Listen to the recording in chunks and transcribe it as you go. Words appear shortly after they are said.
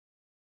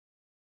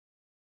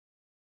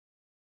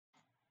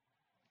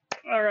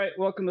All right,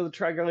 welcome to the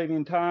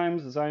Trigaladian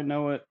Times, as I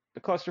know it, the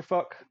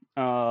clusterfuck.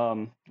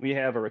 We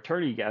have a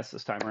returnee guest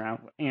this time around,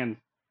 and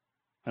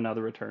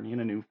another returnee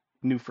and a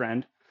new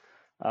friend.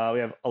 We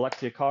have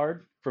Alexia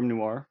Card from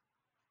Noir,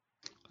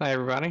 Hi,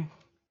 everybody.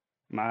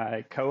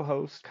 my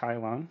co-host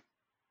Kylon.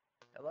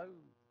 Hello.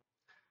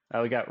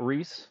 We got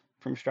Reece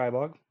from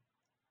Strybog,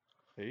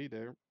 Hey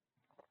there.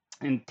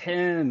 and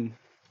Tim.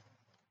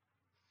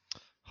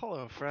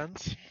 Hello,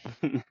 friends.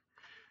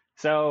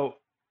 So,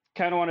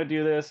 kind of want to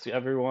do this.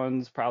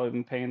 Everyone's probably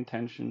been paying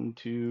attention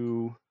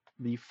to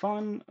the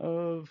fun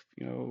of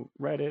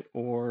Reddit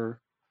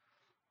or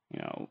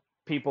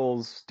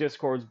people's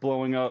discords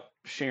blowing up,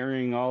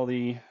 sharing all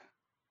the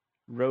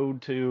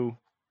road to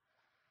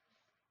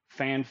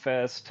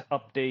Fanfest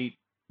update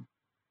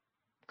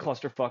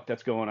clusterfuck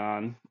that's going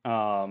on,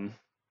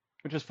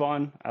 which is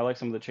fun. I like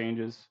some of the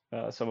changes.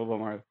 Some of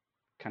them are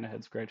kind of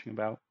head scratching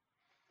about.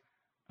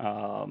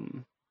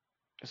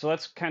 So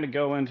let's kind of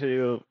go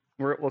into.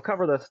 We'll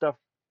cover the stuff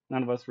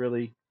none of us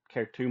really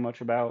care too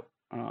much about.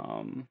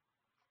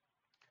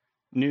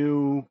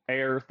 New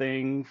air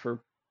thing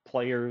for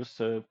players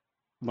to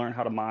learn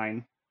how to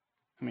mine.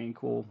 I mean,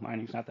 cool.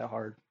 Mining's not that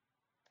hard.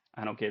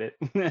 I don't get it.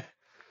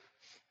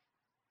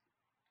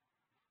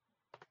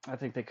 I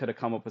think they could have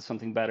come up with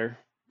something better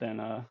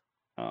than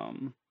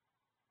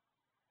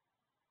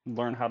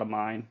learn how to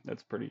mine.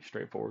 That's pretty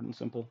straightforward and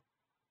simple.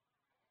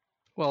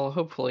 Well,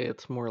 hopefully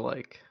it's more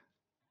like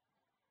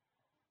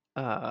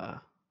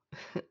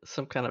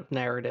some kind of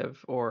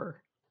narrative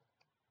or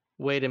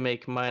way to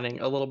make mining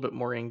a little bit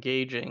more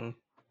engaging.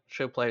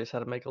 Show players how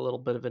to make a little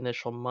bit of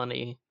initial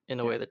money in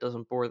a way that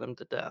doesn't bore them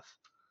to death.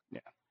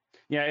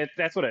 Yeah.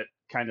 That's what it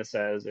kind of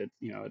says.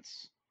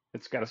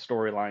 It's got a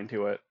storyline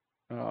to it.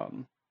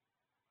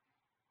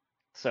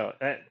 So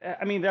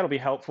I mean that'll be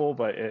helpful,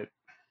 but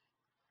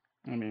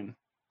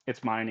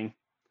it's mining.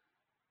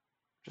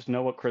 Just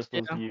know what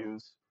crystals to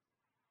use.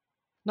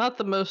 Not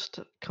the most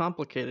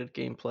complicated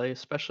gameplay,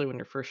 especially when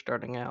you're first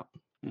starting out.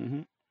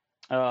 Mm-hmm.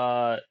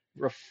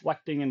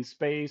 Reflecting in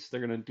space. They're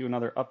going to do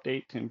another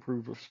update to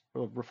improve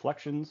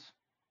reflections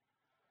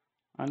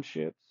on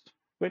ships,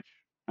 which,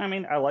 I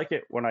mean, I like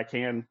it when I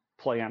can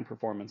play on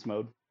performance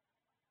mode.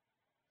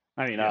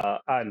 I mean,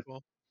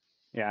 Cool.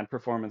 on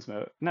performance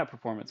mode. Not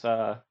performance,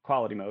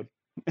 quality mode.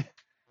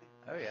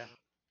 Oh yeah.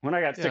 When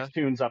I got Yeah. 6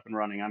 tunes up and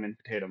running, I'm in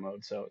potato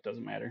mode, so it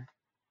doesn't matter.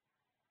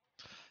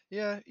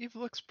 Yeah, Eve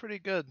looks pretty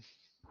good.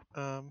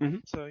 So,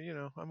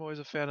 I'm always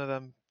a fan of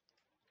them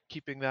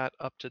keeping that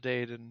up to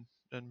date and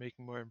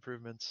making more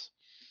improvements.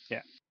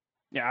 Yeah,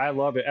 I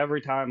love it. Every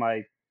time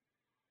I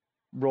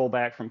roll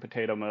back from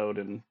potato mode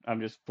and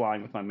I'm just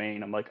flying with my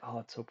main, I'm like, oh,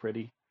 it's so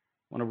pretty.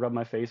 Want to rub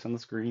my face on the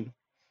screen.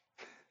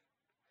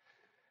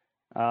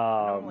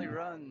 I normally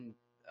run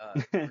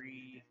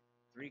three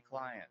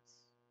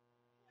clients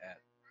at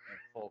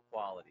full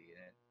quality,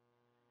 and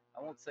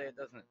I won't say it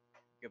doesn't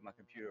give my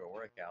computer a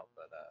workout,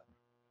 but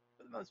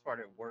for the most part,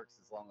 it works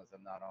as long as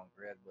I'm not on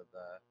grid with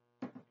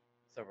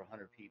several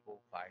hundred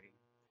people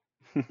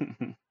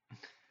fighting.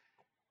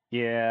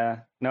 Yeah,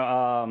 no,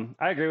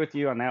 I agree with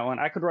you on that one.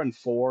 I could run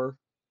 4.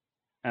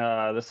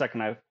 The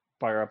second I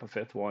fire up a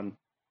 5th one,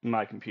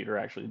 my computer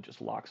actually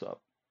just locks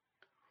up.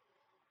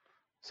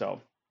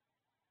 So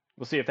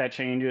we'll see if that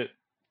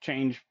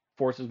change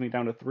forces me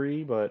down to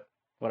 3, but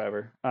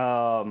whatever.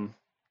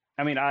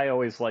 I mean, I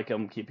always like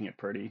them keeping it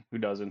pretty. Who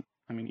doesn't?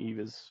 I mean, Eve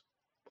is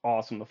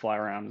awesome to fly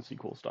around and see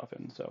cool stuff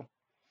in. So,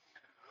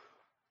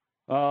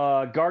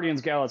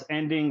 Guardians Gala's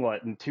ending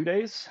in 2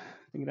 days?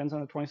 I think it ends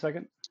on the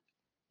 22nd.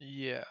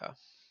 Yeah.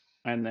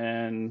 And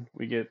then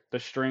we get the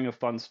string of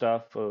fun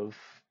stuff of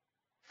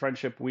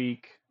Friendship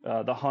Week,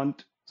 the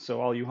hunt.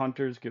 So all you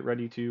hunters, get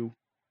ready to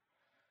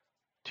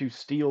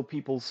steal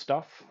people's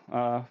stuff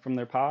from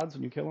their pods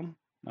when you kill them,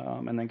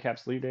 and then Cap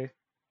Sleeve Day.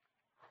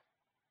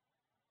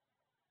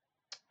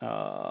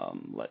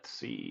 Let's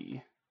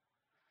see.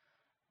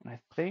 And I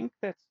think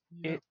that's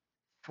it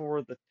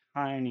for the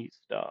tiny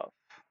stuff.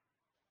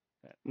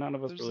 None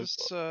of us There's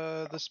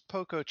really. this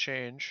Poco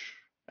change.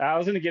 I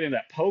was going to get into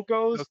that.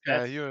 Pocos.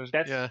 Okay,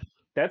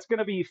 That's going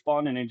to be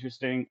fun and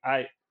interesting.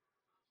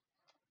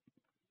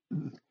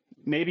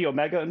 Maybe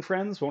Omega and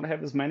friends won't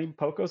have as many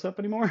Pocos up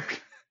anymore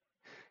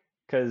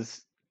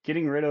because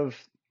getting rid of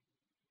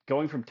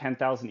going from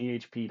 10,000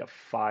 EHP to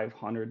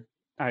 500,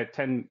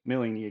 10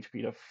 million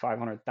EHP to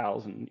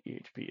 500,000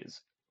 EHP is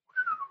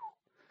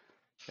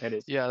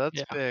that's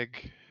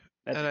big.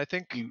 That's and I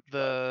think huge,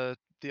 the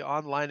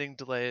onlining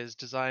delay is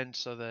designed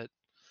so that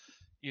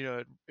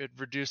it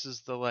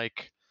reduces the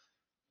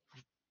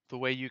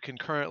way you can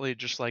currently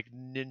just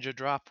ninja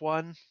drop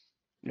one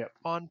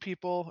on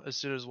people as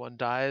soon as one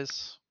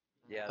dies.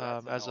 Yeah,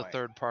 that's as a annoying.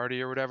 third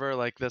party or whatever.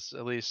 Like this,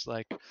 at least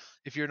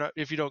if you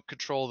don't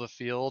control the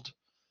field,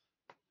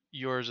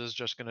 yours is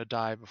just gonna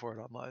die before it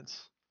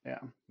onlines. Yeah.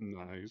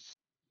 Nice.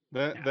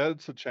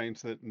 That's a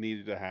change that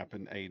needed to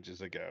happen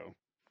ages ago.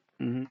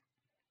 Mm-hmm.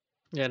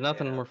 Yeah,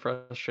 nothing more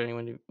frustrating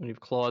when you've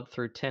clawed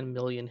through 10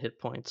 million hit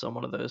points on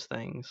one of those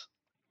things.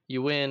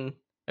 You win,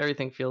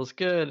 everything feels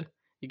good.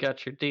 You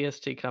got your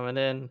DST coming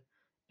in,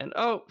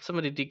 and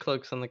somebody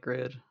decloaks on the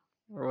grid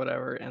or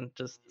whatever, and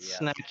just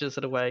snatches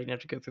it away, and you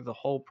have to go through the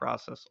whole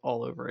process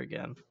all over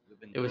again.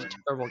 It was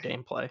terrible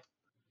gameplay.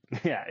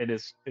 Yeah, it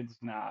is. It's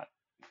not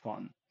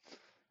fun.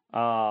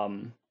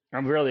 I'm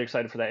really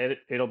excited for that.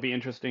 It'll be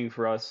interesting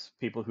for us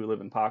people who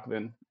live in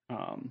Pakvin,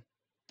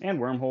 and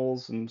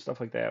wormholes and stuff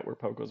like that where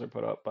Pokos are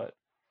put up. But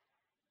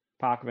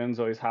Pakvin's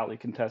always hotly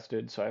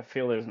contested, so I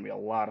feel there's gonna be a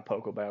lot of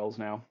Poko battles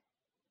now.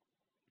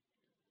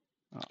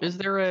 Is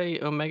there a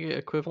Omega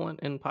equivalent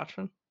in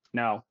Pachvin?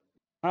 No,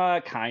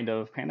 kind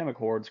of. Pandemic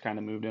Horde's kind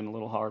of moved in a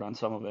little hard on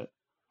some of it,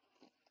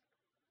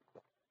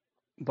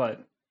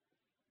 but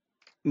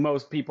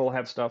most people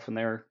have stuff in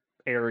their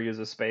areas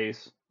of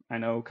space. I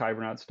know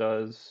Kybernauts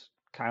does.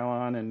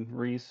 Kylon and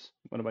Reece.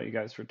 What about you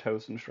guys for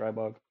Toast and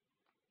Strybog?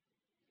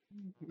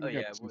 Oh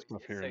yeah, some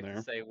stuff it's here safe and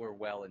to there. say we're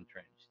well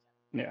entrenched.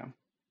 Yeah.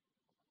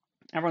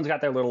 Everyone's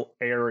got their little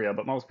area,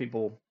 but most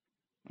people,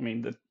 I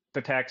mean,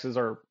 the taxes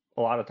are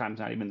a lot of times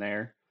not even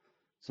there,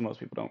 so most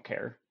people don't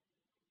care.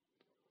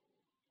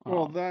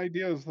 Well, the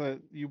idea is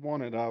that you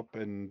want it up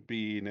and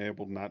being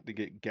able not to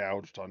get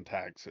gouged on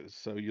taxes,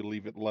 so you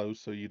leave it low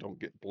so you don't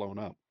get blown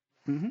up.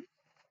 Mm-hmm.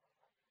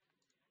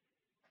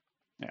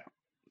 Yeah.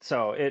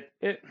 So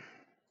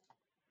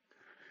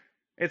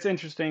it's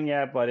interesting,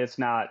 yeah, but it's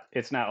not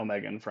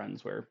Omega and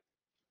Friends where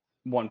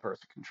one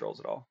person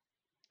controls it all.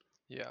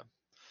 Yeah.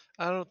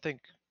 I don't think,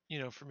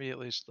 for me at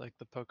least, like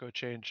the Poco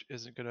change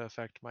isn't going to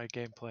affect my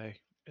gameplay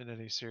in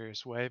any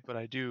serious way, but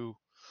I do,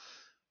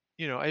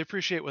 I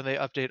appreciate when they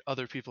update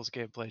other people's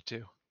gameplay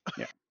too.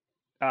 Yeah.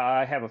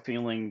 I have a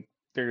feeling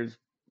there's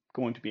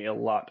going to be a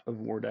lot of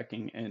war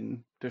decking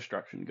and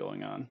destruction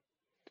going on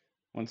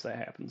once that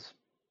happens.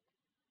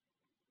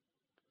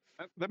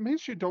 That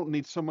means you don't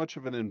need so much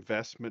of an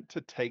investment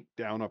to take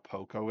down a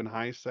Poco in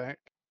high sec.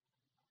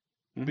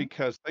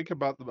 Because think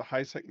about the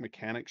high sec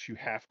mechanics you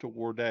have to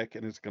war deck,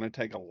 and it's going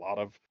to take a lot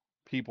of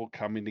people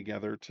coming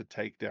together to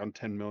take down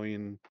 10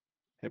 million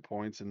hit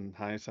points in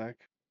high sec.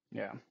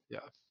 Yeah. Yeah.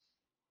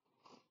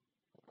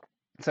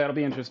 So that'll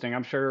be interesting.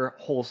 I'm sure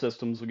whole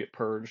systems will get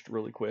purged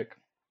really quick.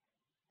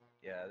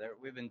 Yeah,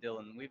 we've been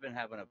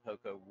having a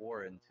Poco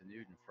war in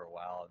Newton for a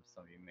while, and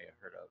some of you may have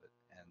heard of it.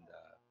 And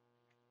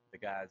the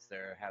guys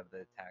there have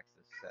the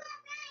taxes set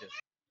just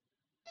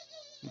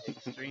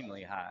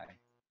extremely high.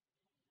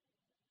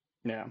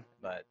 Yeah.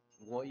 But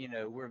well, we've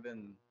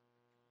been,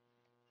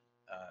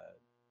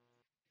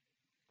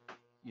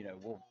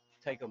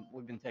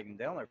 we've been taking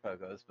down their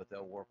Pokos, but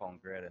they'll warp on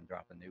grid and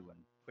drop a new one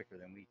quicker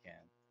than we can.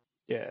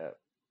 Yeah.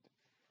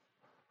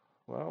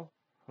 Well,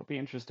 it'll be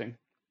interesting,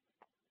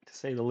 to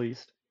say the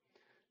least.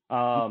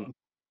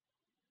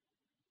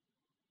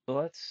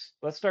 Let's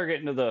start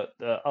getting to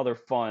the other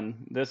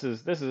fun. This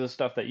is the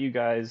stuff that you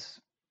guys,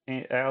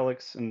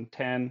 Alex and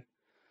Ten,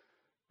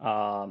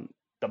 the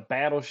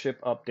battleship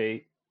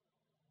update.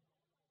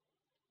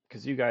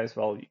 Because you guys,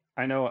 well,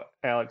 I know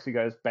Alex, you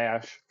guys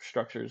bash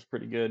structures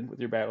pretty good with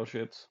your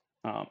battleships.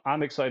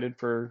 I'm excited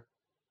for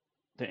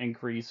the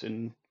increase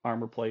in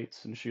armor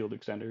plates and shield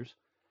extenders,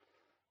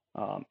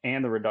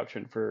 and the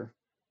reduction for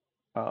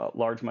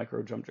large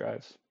micro jump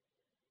drives.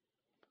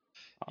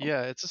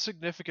 Yeah, it's a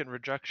significant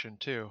reduction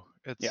too.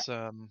 It's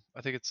Yeah.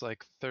 I think it's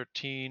like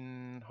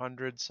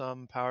 1300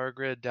 some power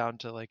grid down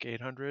to like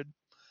 800.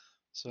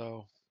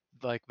 So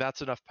like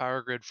that's enough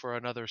power grid for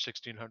another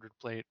 1600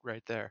 plate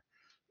right there.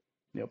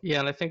 Yep. Yeah,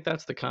 and I think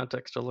that's the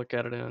context to look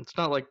at it in. It's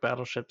not like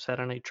battleships had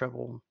any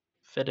trouble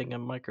fitting a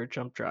micro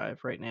jump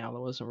drive right now. That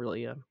wasn't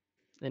really an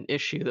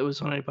issue that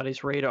was on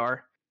anybody's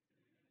radar.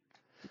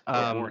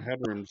 More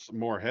headroom,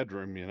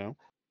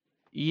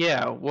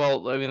 Yeah,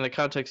 well, I mean, the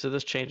context of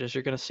this change is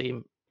you're going to see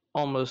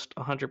almost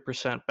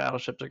 100%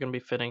 battleships are going to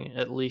be fitting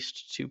at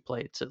least 2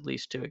 plates, at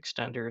least 2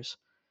 extenders.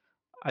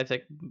 I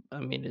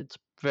mean, it's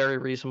very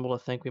reasonable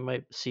to think we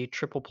might see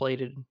triple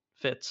plated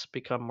fits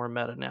become more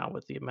meta now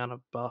with the amount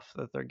of buff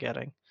that they're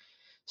getting.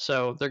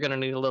 So they're going to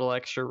need a little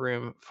extra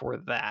room for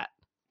that.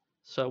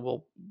 So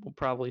we'll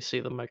probably see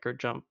the micro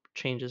jump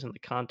changes in the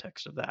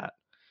context of that.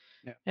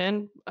 Yeah.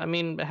 And I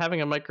mean,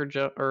 having a micro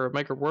jump or a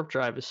micro warp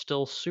drive is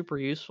still super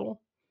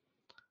useful.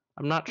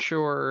 I'm not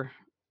sure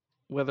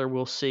whether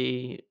we'll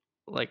see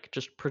like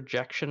just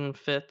projection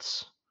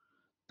fits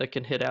that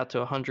can hit out to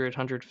 100,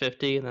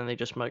 150, and then they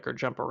just micro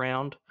jump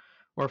around,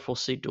 or if we'll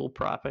see dual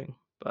propping.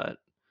 But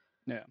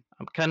yeah,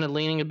 I'm kind of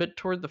leaning a bit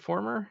toward the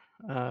former,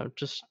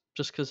 just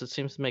because it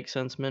seems to make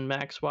sense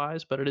min-max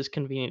wise, but it is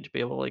convenient to be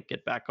able to like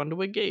get back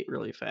onto a gate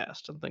really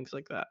fast and things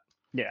like that.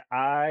 Yeah,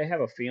 I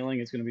have a feeling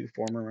it's going to be the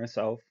former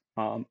myself.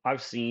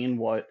 I've seen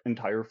what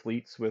entire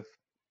fleets with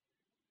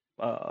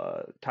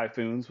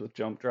Typhoons with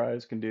jump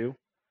drives can do,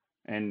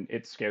 and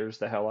it scares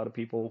the hell out of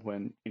people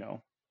when,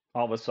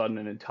 all of a sudden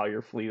an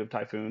entire fleet of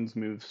Typhoons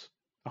moves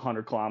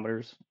 100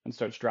 kilometers and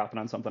starts dropping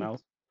on something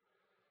else.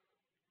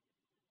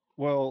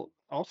 Well,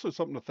 also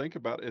something to think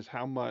about is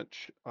how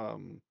much,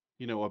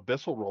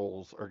 abyssal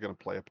rolls are going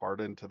to play a part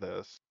into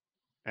this,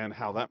 and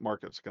how that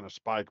market's going to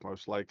spike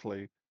most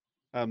likely.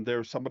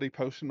 There's somebody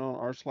posting on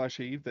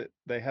r/eve that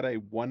they had a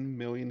 1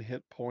 million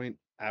hit point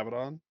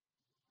Abaddon.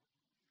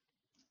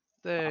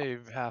 They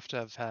have to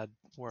have had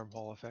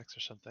wormhole effects or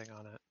something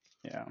on it.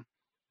 Yeah.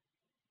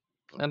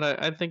 And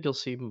I think you'll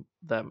see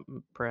that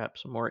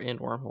perhaps more in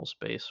wormhole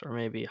space, or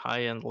maybe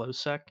high-end low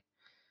sec.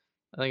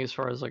 I think as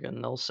far as like a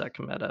null sec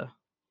meta,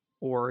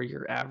 or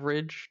your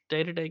average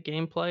day-to-day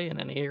gameplay in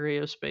any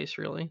area of space,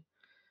 really,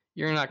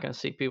 you're not going to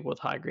see people with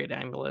high-grade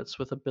amulets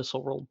with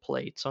abyssal rolled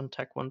plates on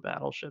Tech 1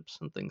 battleships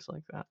and things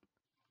like that.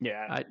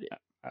 Yeah.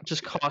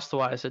 Just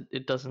cost-wise,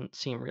 it doesn't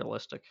seem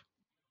realistic.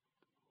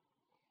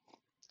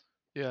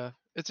 Yeah,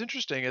 it's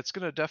interesting. It's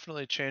going to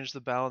definitely change the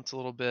balance a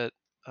little bit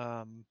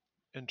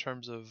in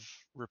terms of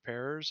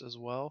repairs as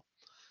well.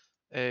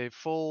 A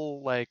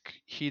full like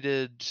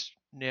heated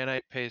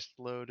nanite paste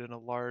load in a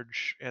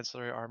large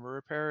ancillary armor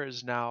repair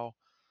is now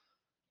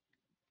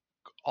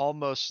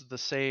almost the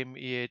same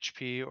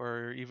EHP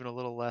or even a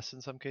little less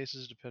in some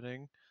cases,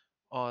 depending,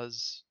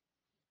 as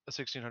a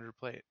 1600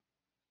 plate.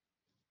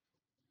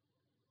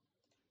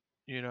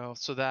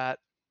 So that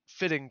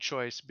fitting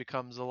choice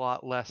becomes a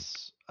lot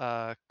less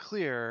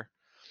clear,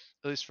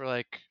 at least for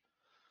like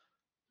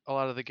a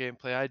lot of the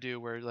gameplay I do,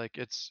 where like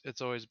it's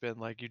always been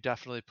like you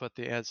definitely put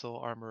the Ansel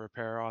armor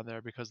repair on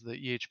there because the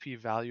EHP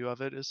value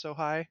of it is so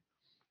high.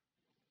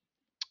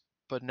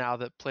 But now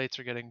that plates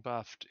are getting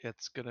buffed,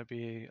 it's going to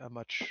be a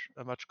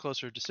much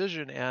closer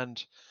decision,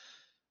 and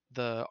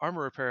the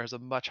armor repair has a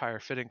much higher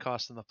fitting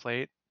cost than the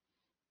plate.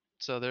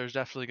 So there's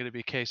definitely going to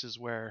be cases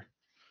where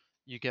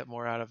you get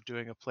more out of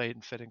doing a plate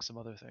and fitting some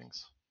other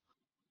things.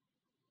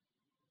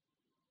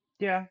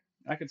 Yeah,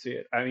 I could see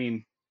it. I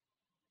mean,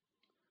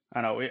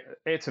 I know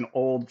it's an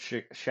old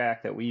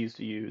shack that we used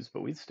to use,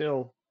 but we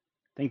still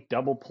think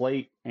double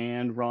plate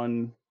and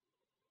run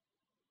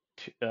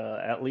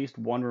at least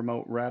one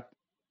remote rep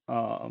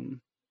and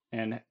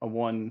a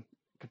one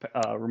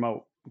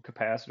remote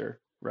capacitor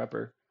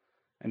repper,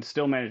 and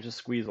still manage to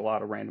squeeze a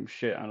lot of random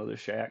shit out of the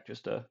shack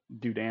just to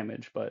do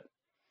damage. But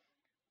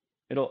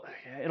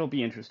it'll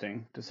be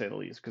interesting to say the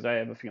least, because I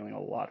have a feeling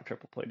a lot of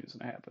triple plate is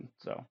gonna happen.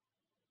 So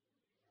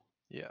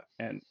yeah,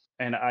 and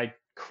I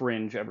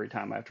cringe every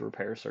time I have to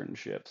repair certain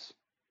ships.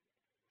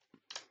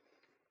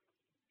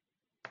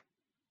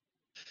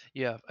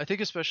 Yeah, I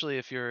think especially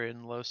if you're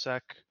in low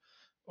sec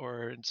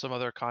or in some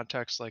other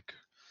context like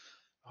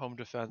home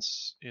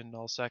defense in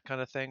null sec kind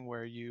of thing,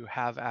 where you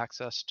have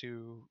access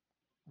to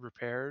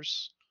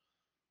repairs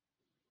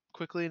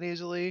quickly and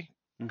easily,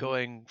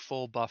 going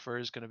full buffer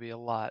is going to be a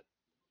lot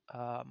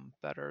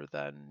better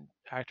than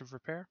active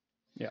repair.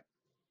 Yeah.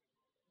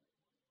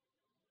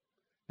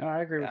 No,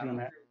 I agree with you on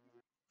that.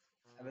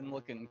 I've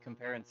been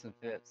comparing some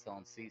fits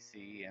on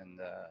CC and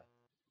the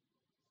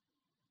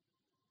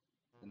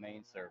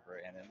main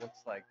server, and it looks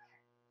like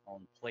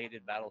on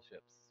plated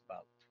battleships,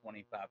 about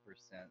 25%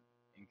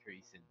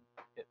 increase in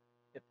hit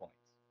points.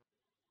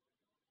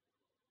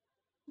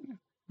 Yeah,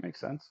 makes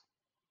sense.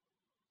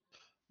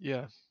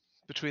 Yeah,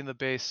 between the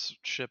base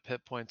ship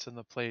hit points and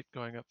the plate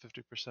going up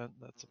 50%,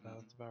 that's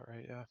about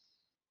right. Yeah.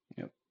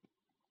 Yep.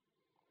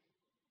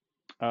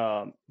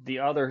 The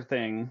other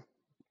thing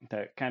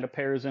that kind of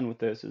pairs in with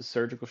this is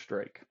surgical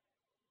strike.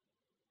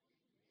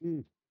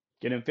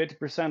 Getting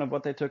 50% of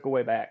what they took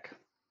away back.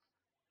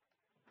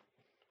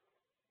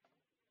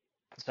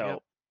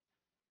 So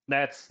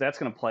that's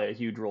going to play a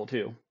huge role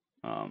too.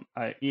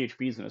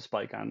 EHP is going to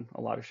spike on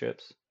a lot of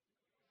ships.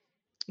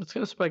 It's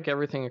going to spike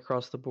everything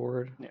across the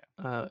board.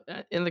 Yeah.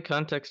 In the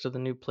context of the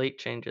new plate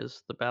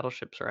changes, the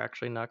battleships are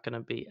actually not going to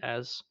be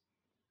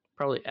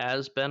probably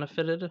as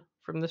benefited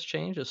from this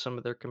change as some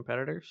of their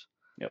competitors.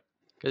 Yep.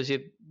 Because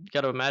you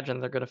got to imagine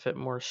they're going to fit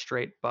more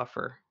straight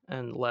buffer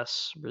and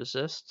less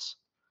resists.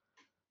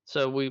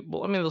 So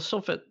they'll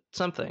still fit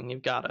something.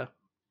 You've got to.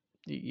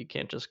 You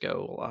can't just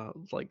go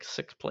like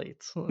 6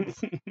 plates.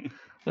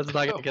 That's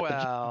not going to get the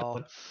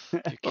well,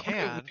 you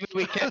can.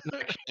 We can't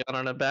actually on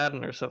an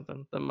Abaddon or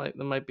something. That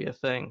might be a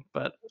thing.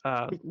 But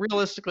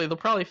realistically, they'll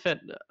probably fit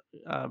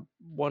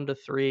 1 to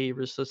 3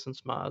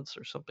 resistance mods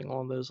or something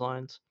along those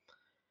lines.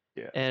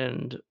 Yeah.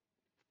 And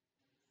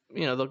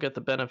they'll get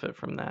the benefit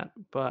from that.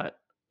 But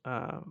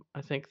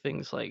I think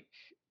things like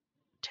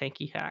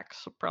tanky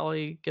hacks will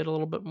probably get a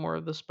little bit more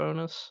of this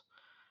bonus.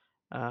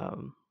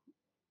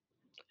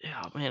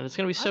 Yeah, man, it's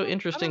going to be so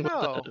interesting.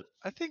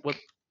 I think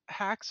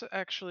hacks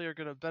actually are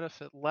going to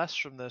benefit less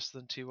from this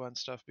than T1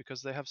 stuff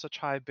because they have such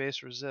high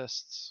base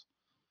resists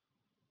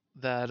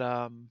that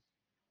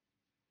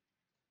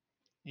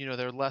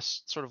they're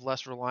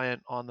less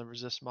reliant on the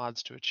resist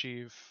mods to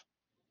achieve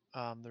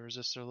the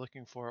resist they're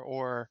looking for,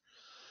 or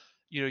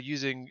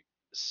using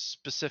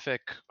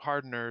specific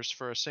hardeners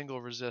for a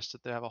single resist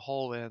that they have a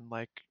hole in,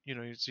 like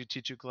you see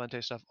T2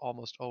 Galente stuff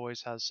almost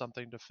always has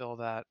something to fill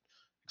that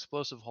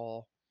explosive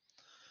hole.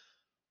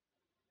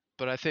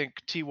 But I think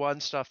T1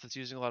 stuff that's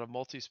using a lot of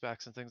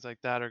multi-specs and things like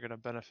that are going to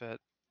benefit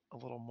a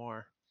little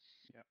more.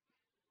 Yeah.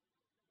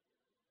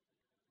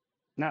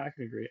 No, I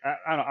can agree.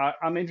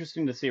 I'm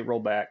interested to see it roll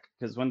back,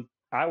 because when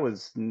I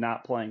was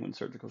not playing when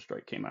Surgical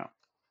Strike came out,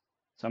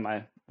 so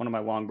one of my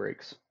long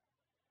breaks.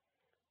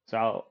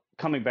 So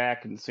coming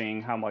back and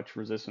seeing how much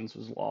resistance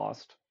was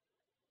lost,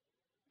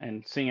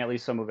 and seeing at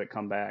least some of it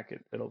come back,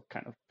 it'll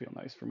kind of feel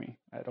nice for me.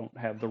 I don't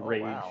have the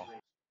rage. Wow.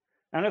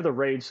 I don't have the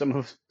rage some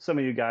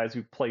of you guys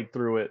who played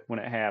through it when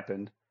it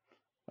happened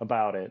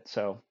about it.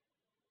 So,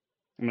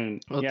 I mean,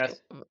 Well, yes.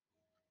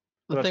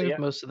 the thing with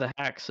most of the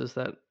hacks is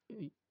that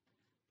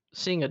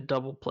seeing a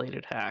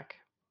double-plated hack,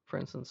 for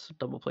instance,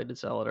 double-plated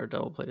zealot or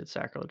double-plated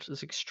sacrilege,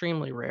 is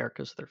extremely rare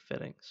because of their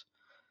fittings.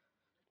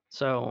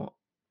 So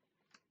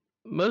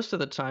most of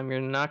the time, you're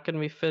not going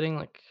to be fitting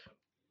like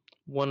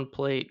one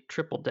plate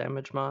triple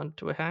damage mod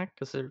to a hack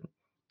because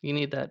you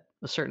need a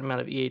certain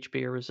amount of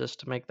EHB or resist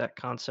to make that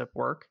concept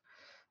work.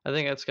 I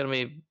think that's going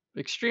to be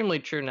extremely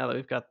true now that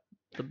we've got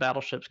the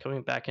battleships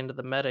coming back into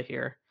the meta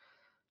here.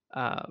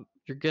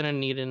 You're going to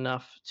need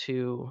enough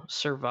to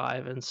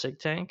survive in sig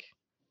tank.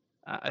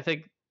 I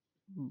think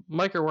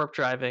micro warp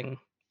driving,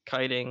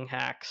 kiting,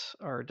 hacks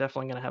are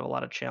definitely going to have a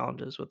lot of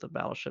challenges with the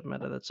battleship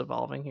meta that's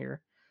evolving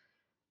here.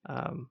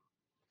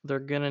 They're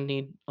going to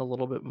need a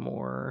little bit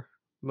more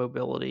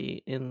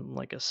mobility in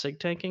like a sig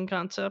tanking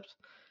concept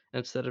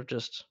instead of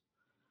just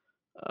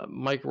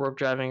micro warp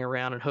driving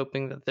around and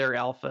hoping that their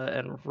alpha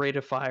and rate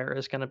of fire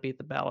is going to beat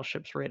the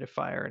battleship's rate of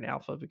fire and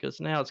alpha, because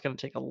now it's going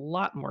to take a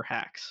lot more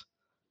hacks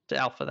to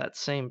alpha that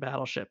same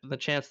battleship, and the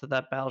chance that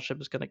that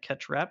battleship is going to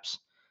catch reps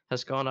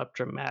has gone up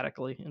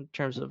dramatically in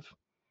terms of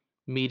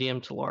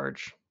medium to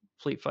large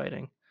fleet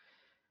fighting.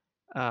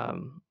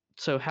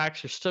 So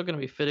hacks are still going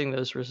to be fitting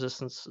those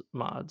resistance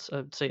mods.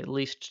 I'd say at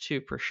least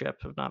 2 per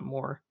ship, if not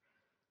more.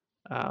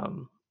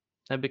 And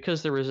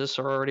because the resists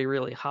are already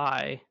really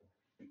high,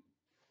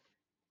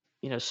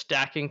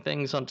 stacking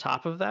things on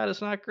top of that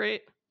is not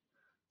great.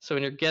 So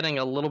when you're getting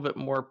a little bit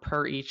more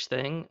per each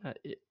thing,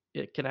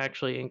 it can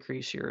actually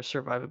increase your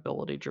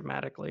survivability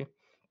dramatically.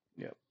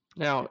 Yep.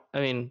 Now, I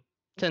mean,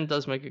 10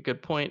 does make a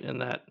good point in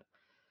that.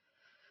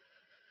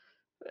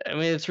 I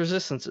mean, it's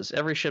resistances.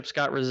 Every ship's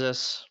got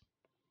resists.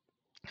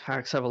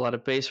 Hacks have a lot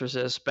of base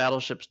resists.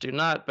 Battleships do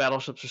not.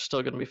 Battleships are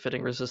still going to be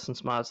fitting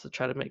resistance mods to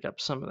try to make up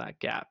some of that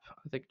gap.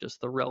 I think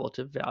just the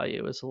relative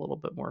value is a little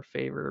bit more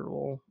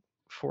favorable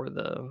for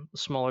the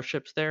smaller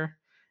ships there,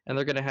 and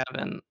they're going to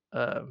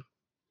have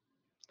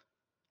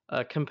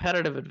a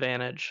competitive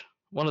advantage.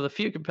 One of the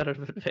few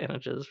competitive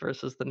advantages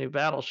versus the new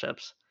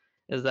battleships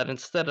is that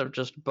instead of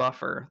just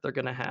buffer, they're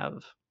going to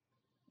have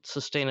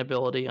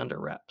sustainability under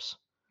reps.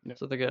 Yep.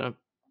 So they're going to,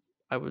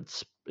 I would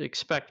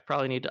expect,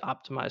 probably need to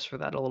optimize for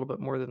that a little bit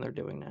more than they're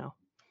doing now.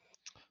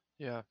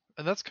 Yeah,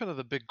 and that's kind of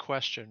the big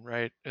question,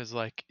 right? Is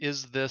like,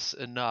 is this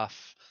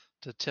enough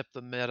to tip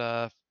the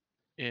meta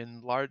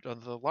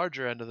on the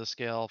larger end of the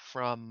scale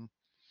from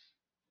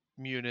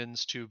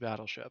Munins to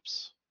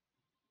battleships?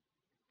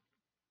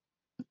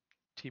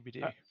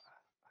 TBD.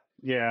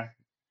 Yeah,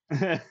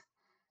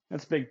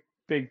 that's big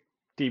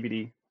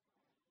TBD.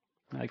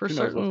 Like, for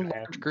certain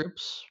large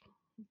groups,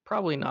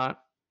 probably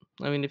not.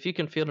 I mean, if you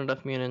can field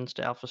enough Munins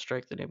to alpha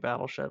strike the new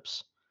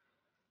battleships,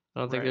 I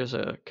don't think there's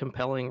a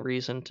compelling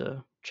reason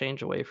to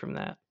change away from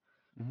that.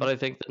 Mm-hmm. But I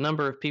think the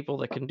number of people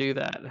that can do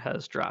that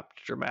has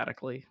dropped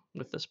dramatically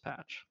with this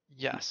patch.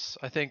 Yes,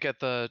 I think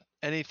at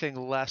anything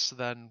less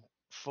than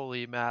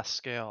fully mass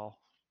scale,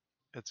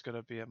 it's going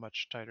to be a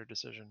much tighter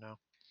decision now.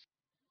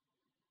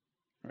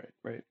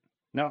 Right.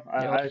 No,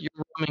 your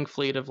roaming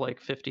fleet of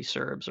like 50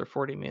 Serbs or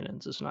 40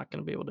 Munins is not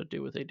going to be able to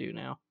do what they do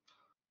now.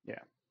 Yeah.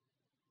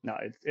 No,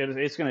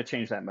 it's going to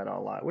change that meta a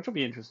lot, which will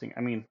be interesting.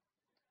 I mean,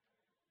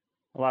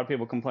 a lot of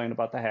people complain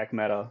about the hack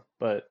meta,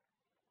 but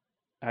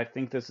I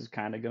think this is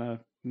kind of going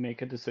to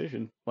make a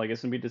decision. Like,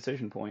 it's going to be a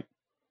decision point.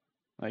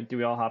 Like, do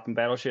we all hop in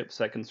battleships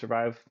that can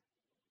survive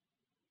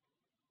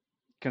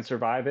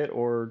it,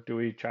 or do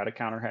we try to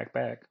counter hack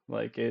back?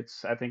 Like,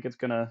 I think it's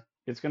going to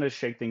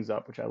shake things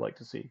up, which I like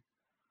to see.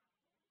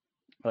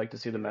 I like to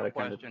see the meta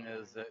kind of. The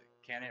question is,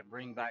 can it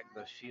bring back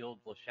the Shield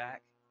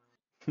Lashak?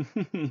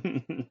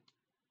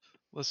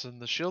 Listen,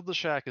 the Shield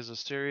Lashak is a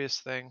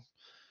serious thing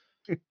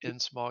in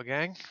small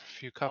gang.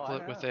 If you couple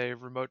it with a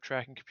remote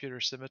tracking computer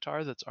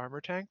scimitar that's armor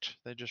tanked,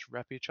 they just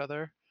rep each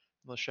other.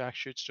 Lashak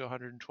shoots to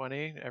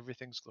 120.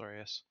 Everything's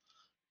glorious.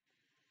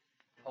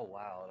 Oh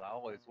wow! I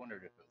always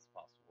wondered if it was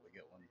possible to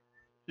get one.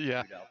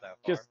 Yeah. Shoot out that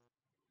far. Just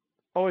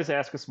always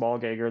ask a small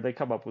ganger. They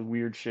come up with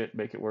weird shit,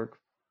 make it work.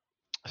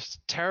 It's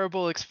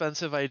terrible,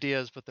 expensive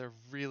ideas, but they're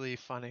really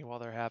funny while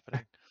they're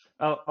happening.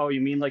 Oh,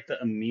 you mean like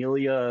the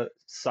Amelia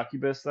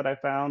succubus that I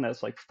found?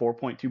 That's like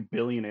 4.2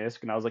 billion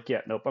ISK, and I was like,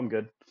 yeah, nope, I'm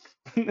good.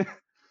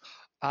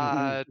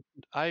 Someone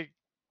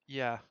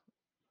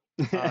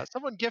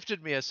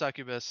gifted me a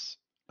succubus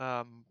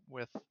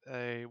with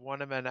a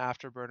 1MN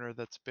afterburner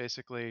that's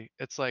basically,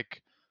 it's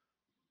like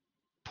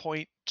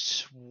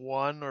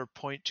 0.1 or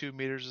 0.2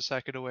 meters a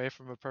second away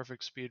from a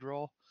perfect speed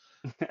roll.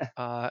 And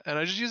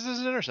I just use this as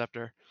an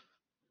interceptor.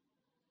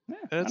 Yeah,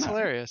 and it's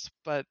hilarious,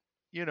 but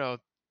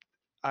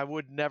I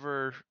would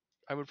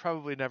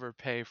probably never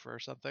pay for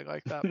something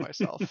like that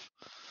myself.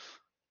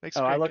 Makes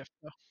a great gift,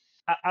 though.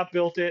 I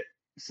built it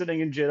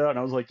sitting in Jeddah, and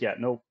I was like, yeah,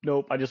 nope.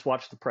 I just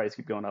watched the price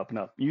keep going up and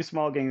up. You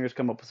small gangers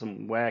come up with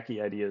some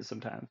wacky ideas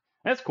sometimes.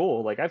 That's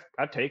cool. Like,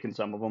 I've taken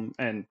some of them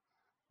and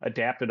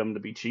adapted them to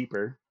be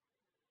cheaper.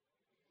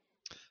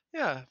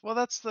 Yeah, well,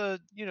 that's the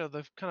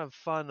the kind of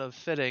fun of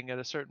fitting at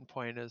a certain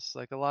point is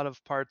like a lot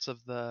of parts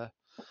of the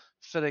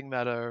fitting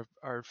that are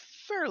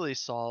fairly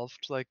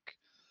solved. Like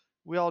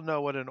we all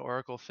know what an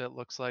oracle fit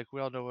looks like.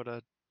 We all know what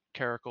a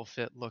caracal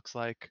fit looks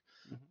like.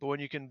 Mm-hmm. But when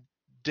you can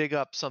dig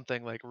up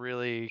something like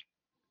really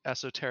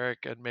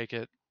esoteric and make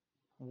it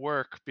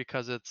work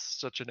because it's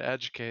such an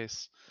edge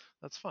case,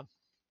 that's fun.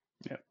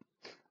 Yep.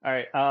 All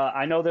right.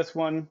 I know this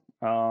one.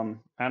 I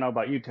don't know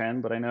about you,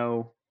 10, but I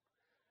know,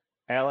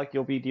 Alek,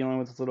 you'll be dealing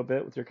with this a little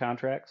bit with your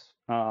contracts.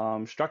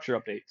 Structure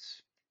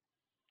updates.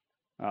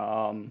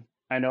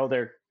 I know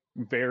they're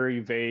very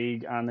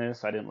vague on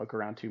this. I didn't look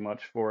around too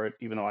much for it,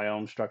 even though I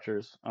own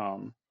structures.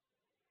 Kind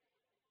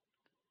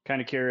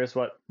of curious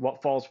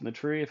what falls from the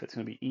tree, if it's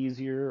going to be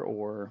easier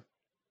or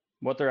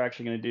what they're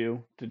actually going to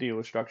do to deal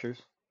with structures.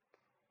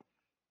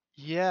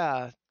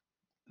 Yeah,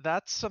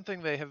 that's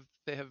something they have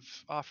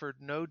offered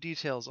no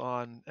details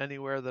on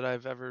anywhere that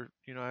I've ever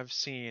I've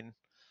seen.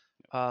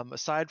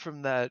 Aside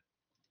from that,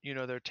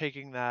 they're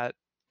taking that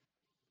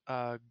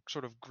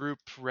sort of group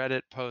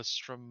Reddit posts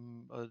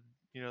from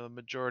the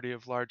majority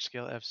of large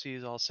scale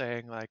FCs all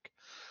saying like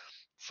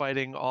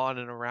fighting on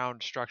and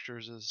around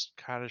structures is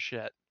kind of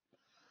shit.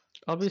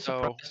 I'll be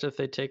So surprised if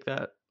they take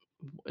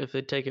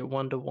it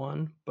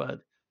 1-to-1, but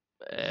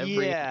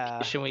every yeah,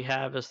 indication we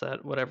have is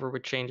that whatever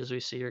changes we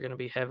see are going to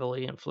be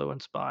heavily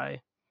influenced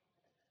by,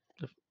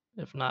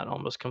 if not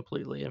almost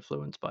completely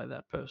influenced by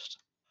that post.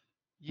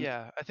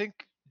 yeah, I think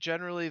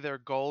generally their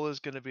goal is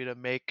going to be to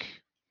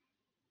make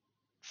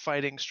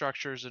fighting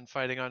structures and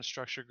fighting on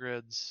structure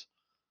grids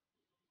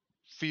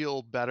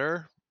feel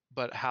better,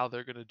 but how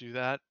they're going to do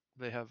that,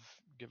 they have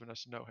given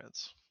us no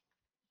hints.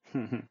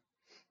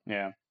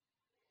 Yeah.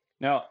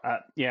 No.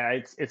 Yeah.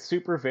 It's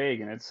super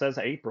vague, and it says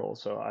April,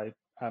 so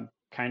I'm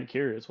kind of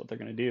curious what they're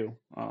going to do.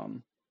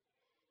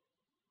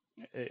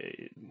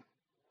 It,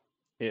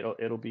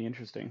 it'll be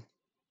interesting,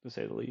 to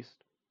say the least.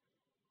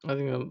 I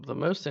think the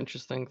most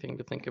interesting thing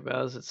to think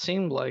about is it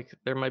seemed like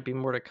there might be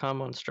more to come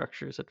on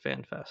structures at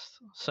Fanfest.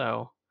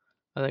 So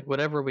I think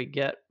whatever we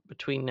get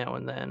between now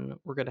and then,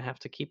 we're going to have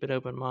to keep an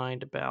open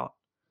mind about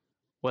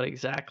what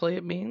exactly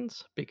it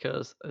means,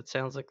 because it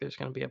sounds like there's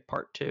going to be a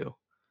part 2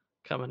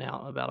 coming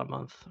out about a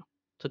month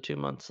to 2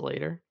 months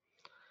later.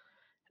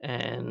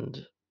 And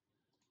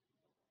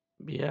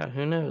yeah,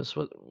 who knows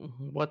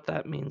what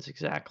that means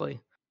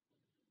exactly.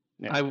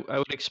 Yeah. I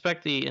would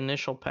expect the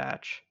initial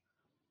patch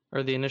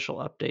or the initial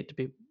update to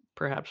be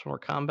perhaps more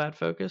combat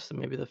focused, and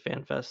maybe the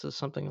FanFest is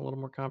something a little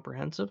more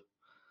comprehensive.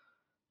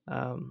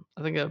 I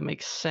think that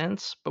makes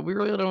sense, but we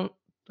really don't.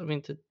 I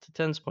mean, to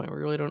 10's point, we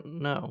really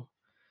don't know.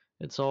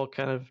 It's all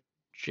kind of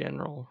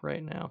general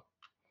right now.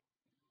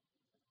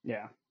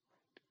 Yeah.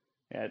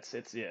 Yeah.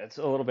 It's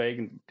a little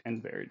vague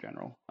and very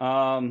general.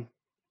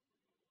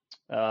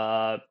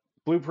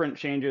 Blueprint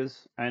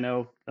changes. I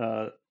know,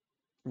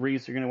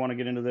 Reece, you're going to want to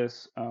get into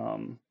this a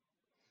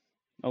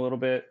little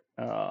bit.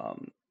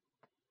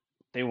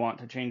 They want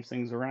to change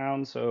things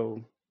around,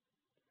 so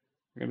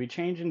we're going to be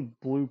changing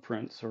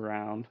blueprints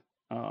around.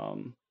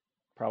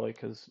 Probably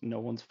because no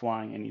one's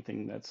flying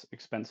anything that's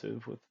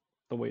expensive with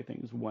the way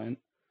things went.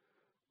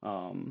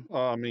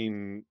 I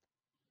mean,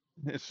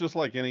 it's just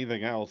like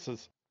anything else.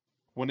 It's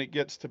when it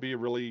gets to be a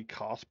really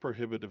cost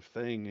prohibitive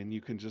thing and you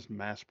can just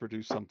mass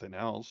produce something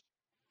else,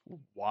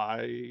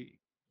 why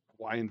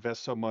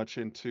invest so much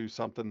into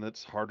something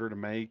that's harder to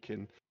make?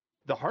 And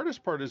the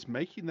hardest part is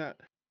making that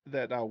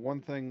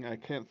one thing I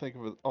can't think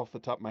of it off the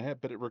top of my head,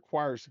 but it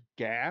requires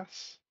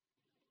gas,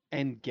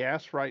 and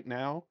gas right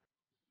now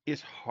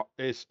is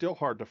still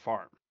hard to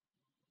farm,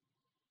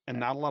 and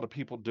not a lot of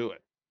people do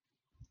it.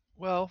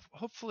 Well,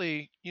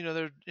 hopefully,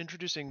 they're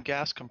introducing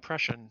gas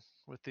compression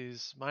with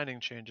these mining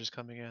changes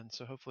coming in,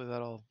 so hopefully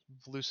that'll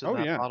loosen Oh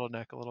that yeah.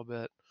 bottleneck a little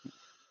bit.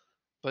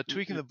 But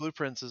tweaking the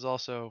blueprints is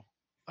also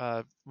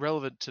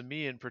relevant to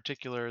me in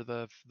particular.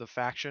 The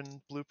faction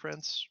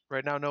blueprints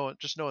right now, no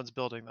one's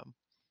building them.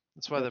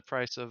 That's why Yep. the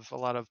price of a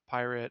lot of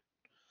pirate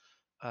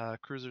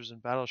cruisers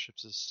and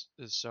battleships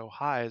is so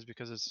high, is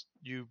because it's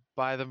you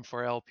buy them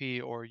for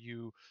LP or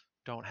you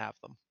don't have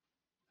them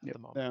at Yep. the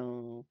moment.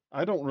 Now,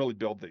 I don't really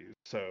build these,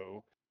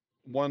 so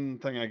one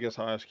thing I guess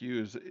I'll ask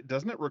you is,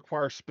 doesn't it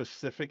require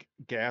specific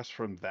gas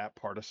from that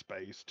part of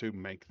space to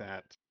make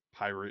that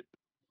pirate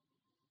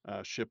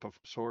ship of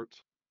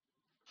sorts?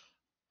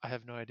 I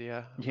have no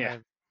idea. Yeah.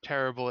 I'm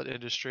terrible at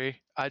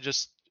industry. I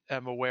just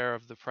am aware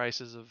of the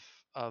prices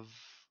of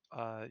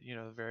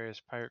the various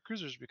pirate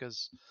cruisers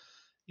because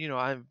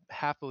I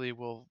happily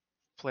will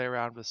play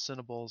around with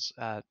Cinnables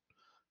at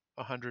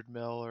 100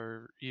 mil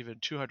or even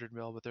 200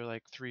 mil, but they're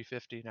like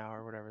 350 now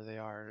or whatever they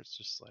are. It's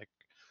just like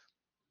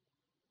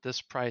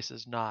this price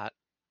is not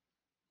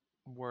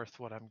worth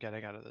what I'm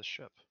getting out of this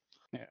ship.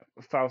 Yeah.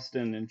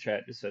 Faustin in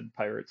chat just said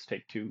pirates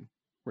take 2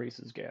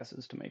 races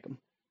gases to make them.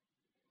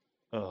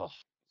 Ugh.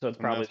 So it's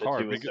And probably that's the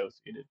hard 2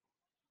 associated.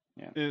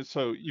 Yeah.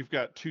 So you've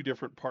got 2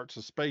 different parts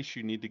of space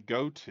you need to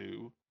go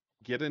to,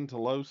 get into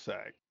low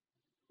sec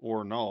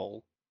or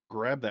null,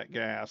 grab that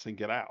gas, and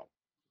get out.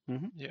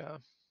 Mm-hmm. Yeah.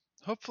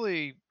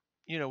 Hopefully,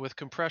 with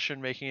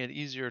compression making it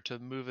easier to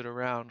move it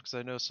around, because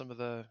I know some of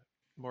the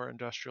more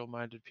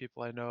industrial-minded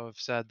people I know have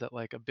said that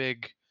like a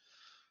big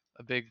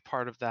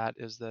part of that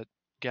is that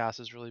gas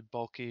is really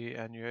bulky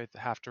and you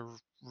have to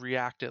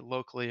react it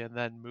locally and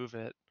then move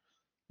it.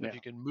 Yeah. If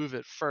you can move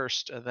it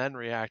first and then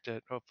react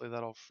it, hopefully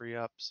that'll free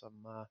up some,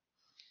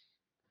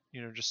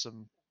 just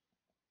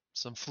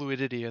some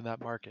fluidity in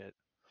that market.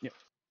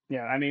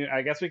 Yeah. I mean,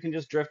 I guess we can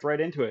just drift right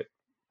into it.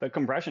 The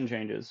compression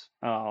changes.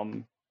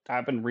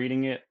 I've been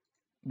reading it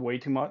way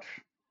too much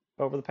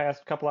over the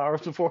past couple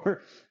hours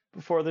before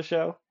the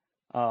show.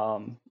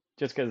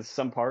 Just because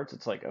some parts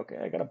it's like, okay,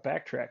 I gotta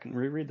backtrack and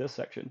reread this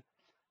section.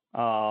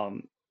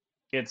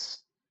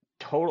 It's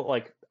total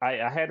like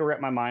I had to wrap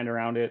my mind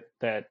around it.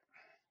 That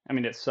I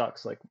mean, it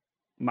sucks. Like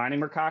mining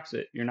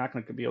mercoxit, you're not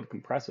going to be able to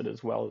compress it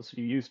as well as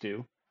you used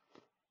to.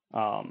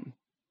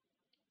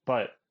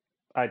 But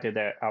I did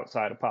that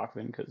outside of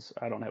Pockvin because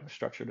I don't have a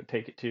structure to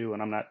take it to,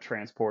 and I'm not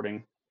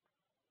transporting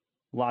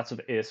lots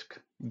of ISK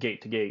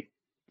gate to gate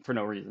for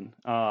no reason.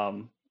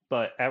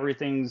 But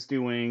everything's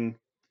doing.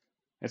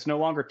 It's no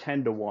longer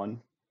 10-1.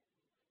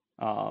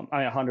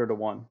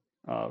 100-1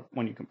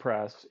 when you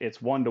compress. It's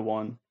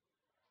 1-1.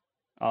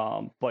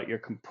 But you're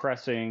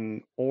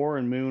compressing ore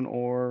and moon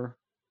ore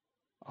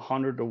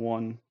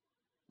 100-1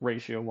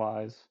 ratio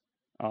wise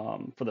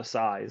for the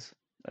size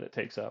that it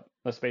takes up,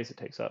 the space it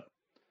takes up,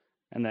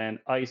 and then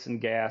ice and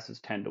gas is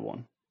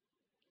 10-1.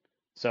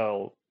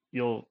 So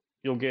you'll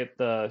get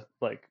the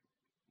like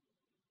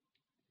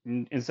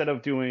instead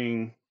of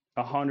doing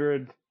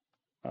 100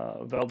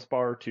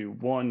 Veldspar to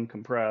 1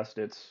 compressed,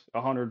 it's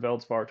 100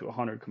 Veldspar to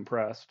 100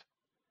 compressed.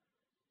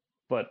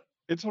 But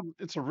it's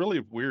a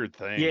really weird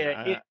thing.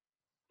 Yeah,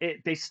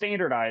 they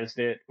standardized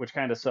it, which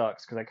kind of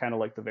sucks because I kind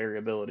of like the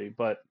variability,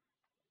 but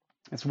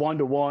it's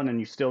 1-1 and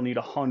you still need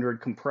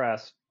 100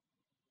 compressed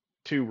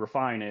to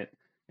refine it.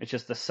 It's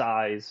just the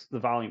size, the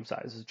volume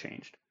size has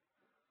changed.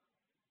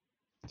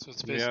 So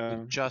it's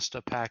basically just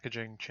a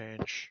packaging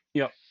change.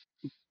 Yep.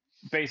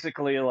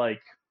 Basically,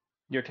 like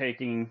you're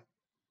taking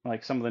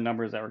like some of the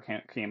numbers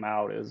that came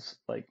out is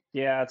like,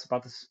 yeah, it's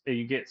about this.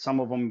 You get some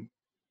of them,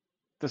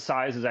 the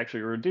size is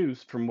actually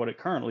reduced from what it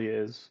currently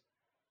is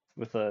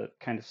with a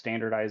kind of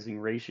standardizing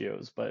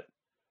ratios, but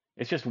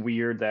it's just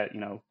weird that,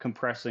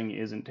 compressing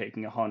isn't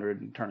taking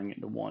 100 and turning it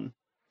into 1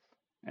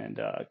 and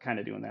kind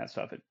of doing that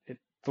stuff. It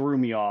threw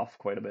me off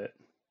quite a bit.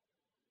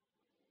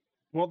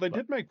 Well, they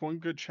did make one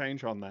good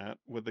change on that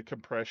with the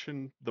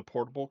compression, the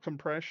portable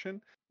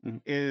compression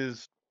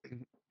is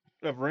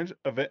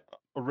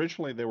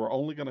originally they were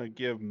only going to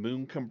give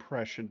moon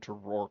compression to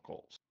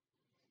Rorquals.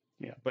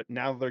 Yeah. But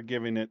now they're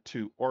giving it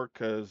to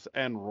Orcas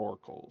and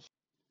Rorquals.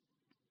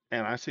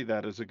 And I see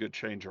that as a good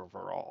change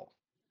overall.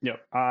 Yep.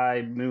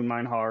 I moon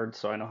mine hard,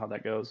 so I know how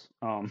that goes.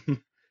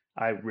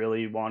 I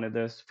really wanted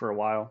this for a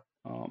while.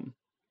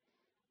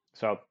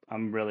 So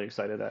I'm really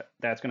excited that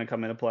that's going to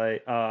come into play.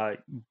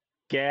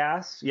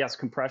 Gas, yes,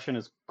 compression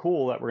is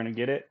cool that we're going to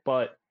get it,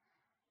 but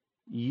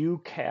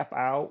you cap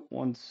out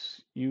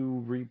once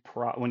you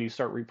when you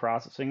start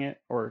reprocessing it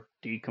or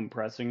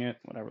decompressing it,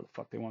 whatever the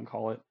fuck they want to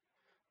call it.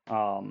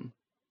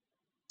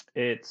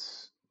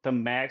 It's the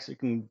max it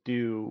can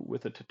do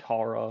with a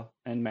Tatara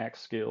and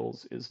max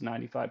skills is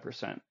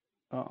 95%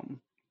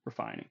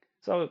 refining.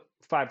 So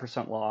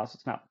 5% loss,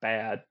 it's not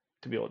bad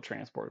to be able to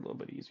transport a little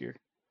bit easier.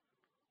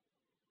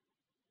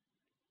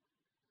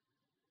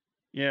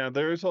 Yeah,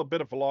 there is a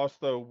bit of a loss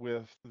though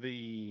with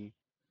the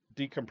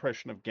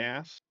decompression of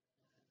gas.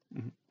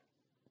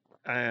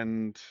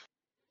 And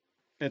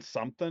it's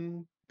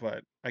something,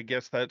 but I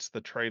guess that's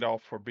the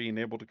trade-off for being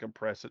able to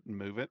compress it and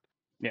move it.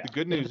 Yeah. The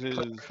good news is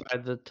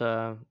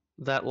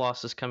that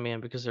loss is coming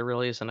in because there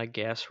really isn't a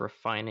gas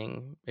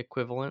refining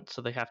equivalent,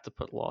 so they have to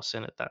put loss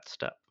in at that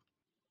step.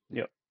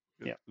 Yep.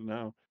 Yeah.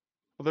 No.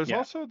 Well, there's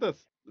also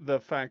the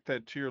fact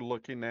that you're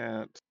looking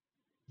at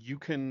you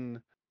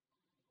can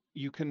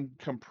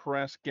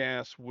compress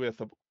gas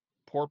with a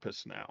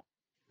porpoise now.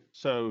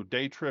 So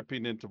day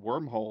tripping into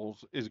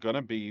wormholes is going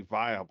to be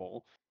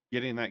viable,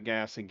 getting that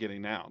gas and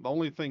getting out. The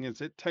only thing is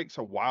it takes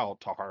a while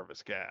to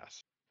harvest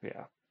gas.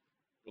 Yeah.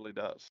 It really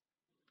does.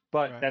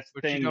 But that's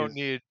the thing. You don't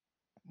need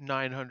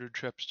 900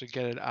 trips to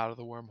get it out of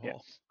the wormhole. Yeah.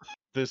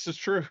 This is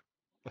true.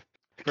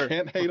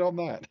 Can't hate on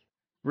that.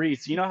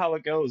 Reece, you know how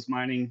it goes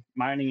mining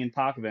in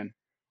Pockvin.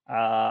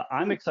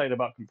 I'm excited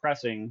about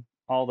compressing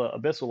all the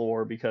abyssal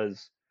ore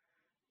because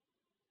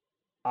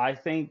I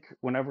think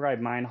whenever I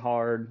mine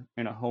hard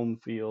in a home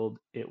field,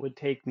 it would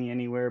take me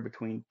anywhere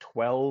between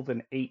 12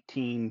 and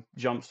 18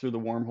 jumps through the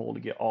wormhole to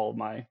get all of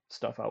my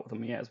stuff out with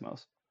a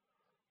miasmos.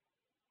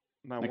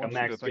 Now, I want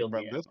you to think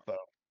about this, though.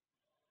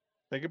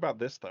 Think about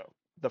this, though.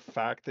 The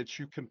fact that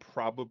you can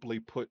probably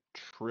put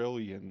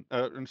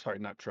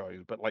not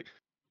trillion, but like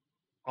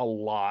a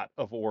lot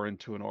of ore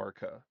into an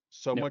Orca.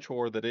 So much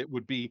ore that it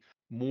would be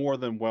more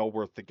than well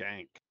worth the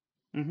gank.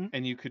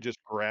 And you could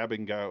just grab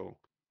and go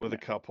with a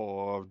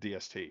couple of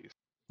DSTs.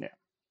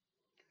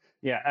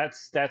 Yeah,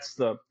 that's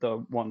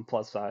the one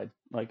plus side.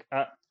 Like,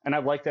 and I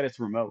like that it's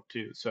remote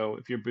too. So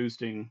if you're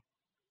boosting,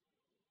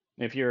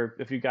 if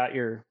you got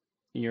your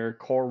your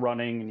core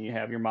running and you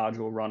have your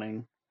module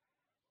running,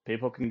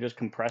 people can just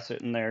compress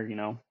it in their,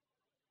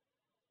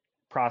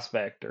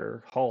 Prospect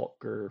or Hulk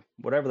or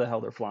whatever the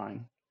hell they're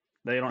flying.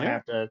 They don't Yeah.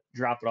 have to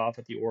drop it off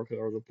at the Orca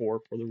or the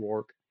Porp or the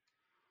Rork.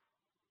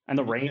 And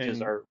the ranges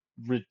And are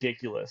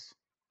ridiculous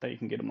that you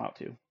can get them out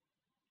to.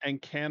 and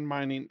can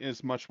mining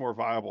is much more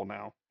viable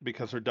now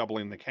because they're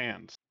doubling the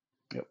cans.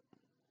 Yep.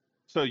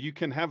 So you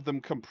can have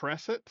them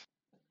compress it,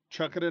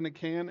 chuck it in a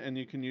can, and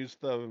you can use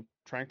the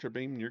tractor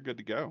beam and you're good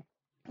to go.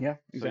 Yeah, So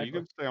you exactly.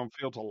 can stay on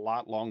fields a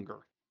lot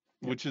longer,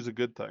 Yep. which is a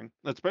good thing,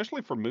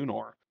 especially for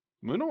Moonor.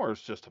 Moonor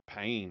is just a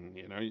pain,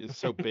 it's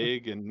so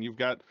big and you've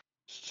got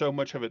so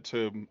much of it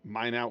to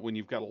mine out when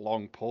you've got a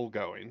long pull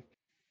going.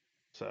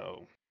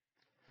 So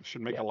it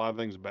should make Yeah. a lot of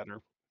things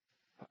better.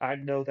 I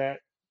know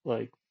that,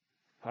 like,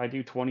 I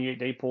do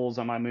 28-day pulls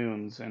on my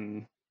moons,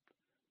 and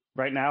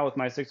right now with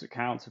my 6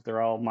 accounts, if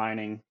they're all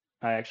mining,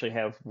 I actually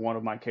have one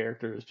of my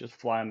characters just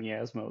fly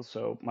miasmos,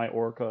 so my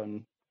Orca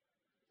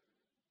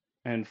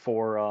and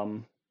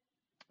 4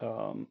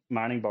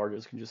 mining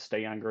barges can just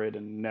stay on grid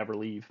and never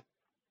leave.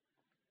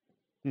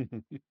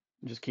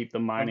 Just keep the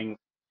mining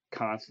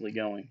constantly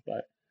going.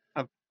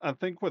 But I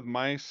think with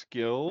my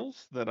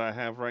skills that I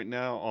have right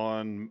now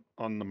on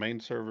the main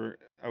server,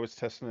 I was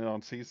testing it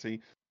on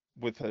CC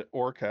with an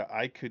Orca.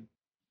 I could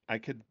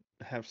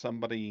have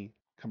somebody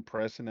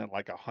compressing at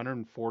like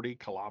 140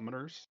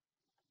 kilometers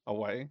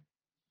away.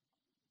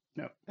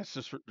 no, That's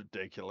just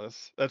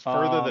ridiculous. That's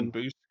further than um,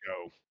 boosts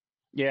go.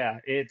 yeah,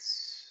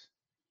 it's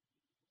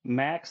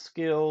max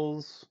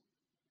skills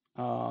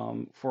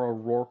for a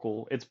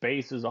Rorqual. Its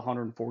base is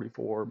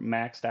 144,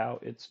 maxed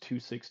out it's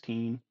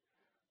 216.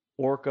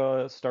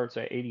 Orca starts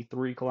at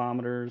 83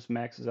 kilometers,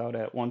 maxes out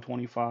at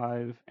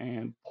 125,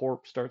 and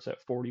Porp starts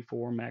at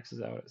 44,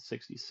 maxes out at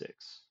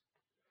 66.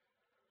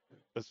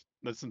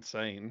 That's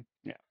insane.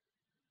 Yeah.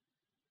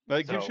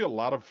 That gives So, you a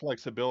lot of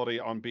flexibility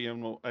on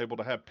being able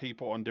to have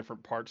people on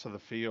different parts of the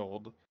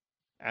field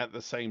at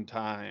the same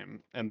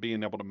time and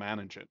being able to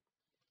manage it.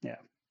 yeah.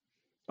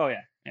 Oh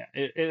yeah, yeah.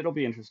 It'll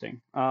be interesting.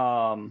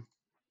 I'm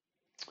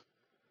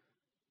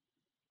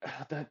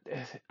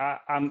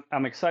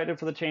excited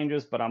for the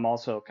changes, but I'm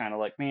also kind of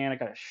like, man, I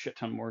got a shit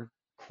ton more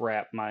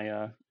crap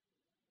my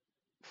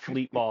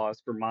fleet boss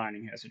for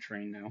mining has to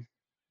train now.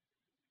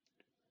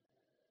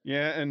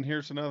 Yeah, and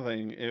here's another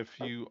thing. If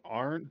you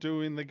aren't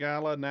doing the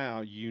gala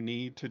now, you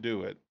need to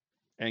do it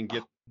and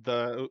get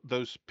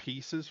those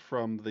pieces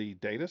from the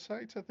data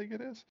sites, I think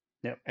it is.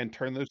 Yep. And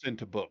turn those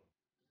into books.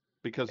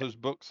 Because those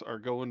books are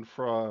going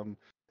from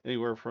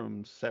anywhere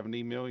from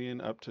 70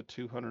 million up to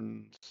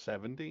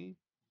 270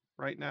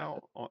 right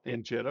now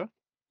in Jeddah.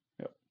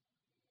 Yep.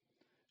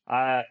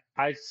 I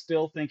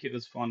still think it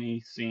was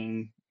funny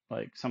seeing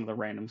like some of the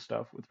random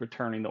stuff with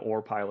returning the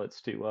ore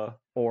pilots to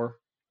ore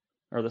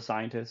or the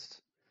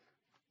scientists.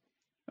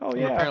 Oh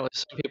And yeah. apparently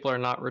some people are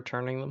not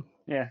returning them.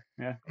 Yeah,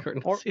 yeah.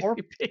 According to Or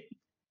CCP.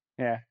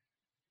 yeah.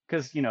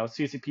 Because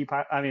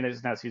CCP I mean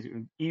it's not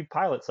CCP Eve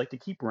pilots like to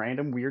keep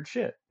random weird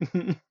shit.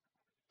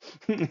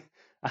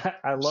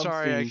 I love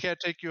Sorry, I seeing can't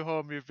take you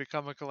home. You've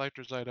become a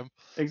collector's item.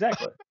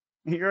 exactly.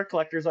 You're a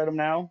collector's item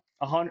now.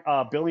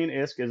 A billion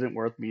ISK isn't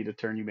worth me to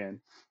turn you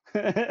in.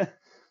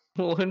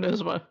 Well, who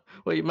knows what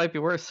you might be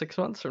worth 6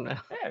 months from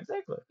now. Yeah,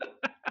 exactly.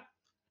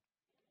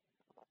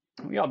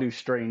 We all do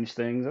strange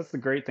things. That's the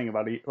great thing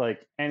about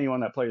like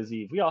anyone that plays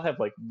Eve. We all have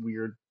like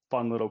weird,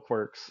 fun little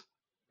quirks.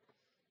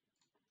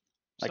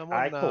 Like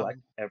I collect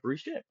every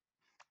ship.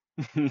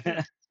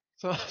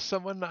 So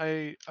someone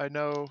I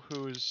know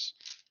who's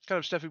kind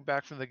of stepping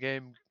back from the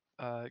game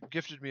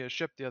gifted me a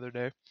ship the other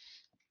day.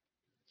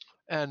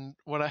 And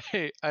when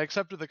I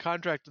accepted the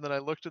contract and then I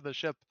looked at the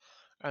ship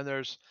and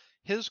there's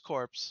his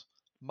corpse,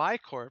 my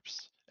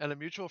corpse, and a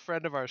mutual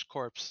friend of ours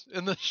corpse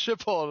in the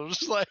ship hold. I'm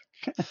just like,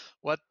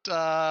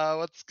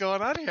 what's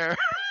going on here?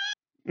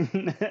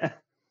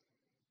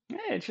 Yeah,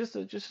 it's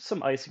just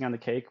some icing on the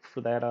cake for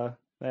that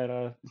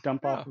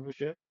dump off of a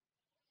ship.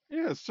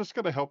 Yeah, it's just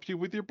going to help you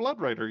with your blood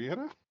raider,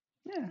 Yeah.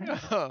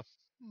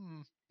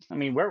 Hmm. I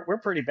mean, we're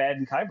pretty bad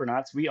in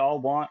Kybernauts. We all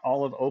want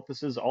all of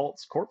Opus's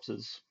alts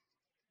corpses.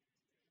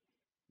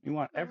 We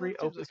want every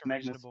That seems Opus like a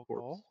Magnus reasonable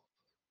corpse.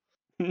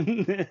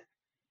 goal.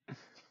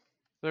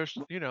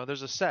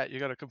 There's a set, you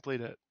got to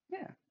complete it.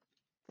 Yeah,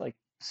 like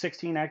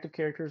 16 active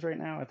characters right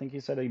now. I think he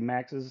said he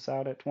maxes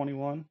out at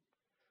 21.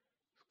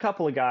 A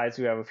couple of guys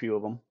who have a few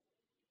of them.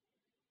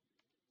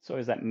 So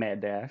is that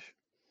mad dash.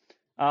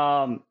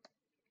 So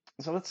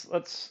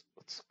let's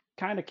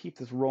kind of keep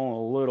this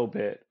rolling a little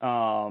bit.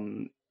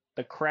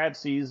 The crab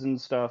season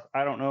stuff.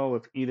 I don't know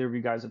if either of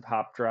you guys have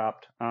hop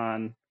dropped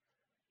on.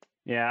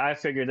 Yeah, I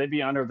figured they'd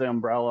be under the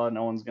umbrella.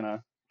 No one's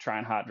gonna try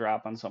and hot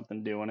drop on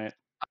something doing it.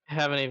 I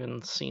haven't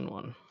even seen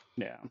one.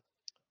 Yeah,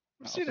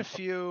 I've seen a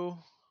few.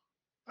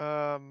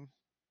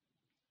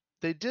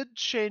 They did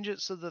change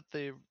it so that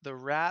the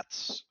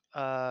rats,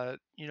 kind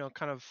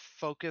of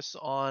focus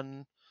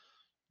on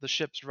the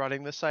ships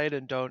running the site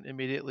and don't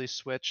immediately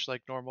switch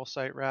like normal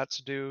site rats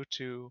do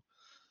to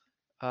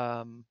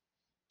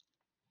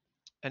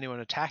anyone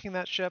attacking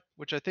that ship,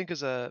 which I think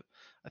is a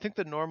I think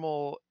the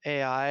normal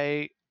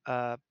AI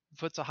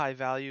puts a high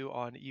value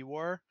on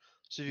EWAR.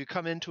 So if you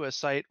come into a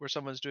site where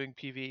someone's doing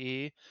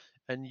PvE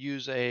and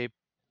use a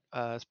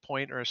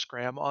point or a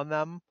scram on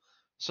them,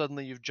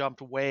 suddenly you've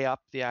jumped way up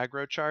the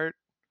aggro chart,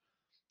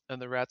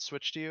 and the rats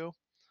switch to you.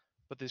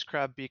 But these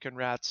crab beacon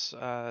rats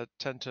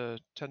tend to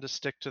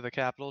stick to the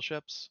capital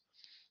ships,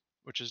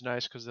 which is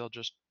nice because they'll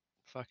just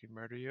fucking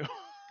murder you.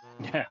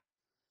 Yeah,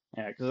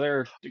 yeah, because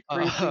they're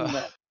decreasing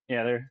that.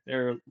 Yeah,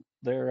 they're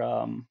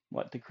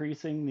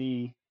decreasing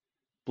the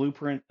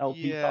blueprint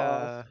LP cost.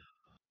 Yeah,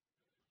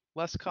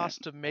 less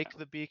cost to make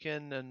the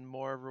beacon and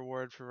more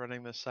reward for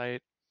running the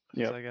site.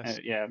 Yeah, I guess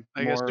yeah,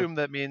 I more. assume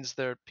that means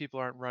people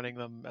aren't running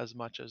them as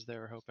much as they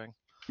were hoping.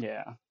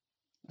 Yeah,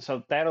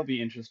 so that'll be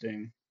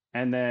interesting.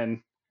 And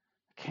then,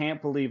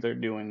 can't believe they're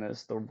doing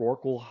this. The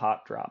Rorqual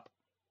hot drop.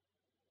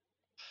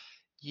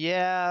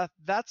 Yeah,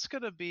 that's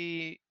gonna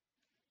be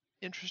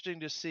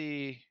interesting to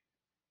see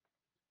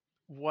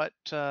what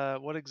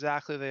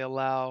exactly they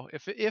allow.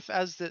 If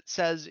as it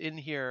says in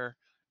here,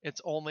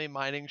 it's only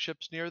mining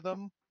ships near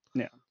them.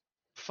 Yeah.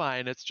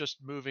 Fine, it's just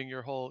moving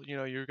your whole.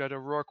 You've got a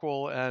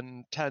Rorqual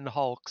and 10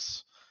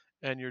 Hulks,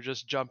 and you're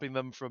just jumping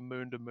them from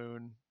moon to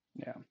moon.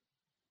 Yeah.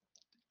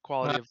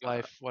 Quality of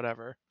life,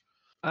 whatever.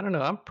 I don't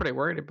know. I'm pretty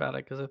worried about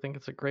it because I think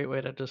it's a great way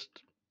to just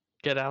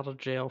get out of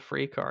jail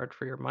free card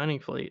for your mining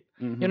fleet.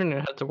 Mm-hmm. You don't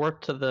even have to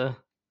warp to the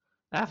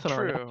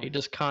Athenard. True. You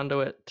just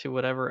conduit to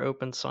whatever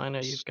open Sino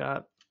you've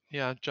got.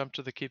 Yeah, jump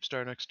to the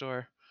Keepstar next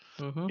door.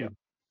 Mm-hmm. Yeah.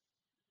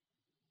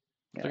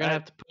 They're going to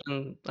have to put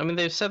in, I mean,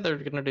 they've said they're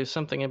going to do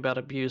something about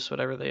abuse,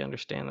 whatever they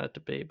understand that to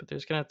be, but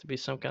there's going to have to be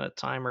some kind of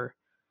timer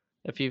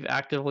if you've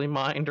actively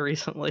mined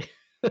recently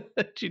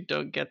that you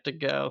don't get to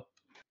go.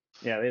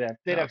 Yeah,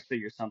 they'd have to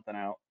figure something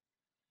out.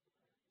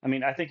 I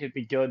mean, I think it'd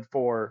be good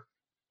for,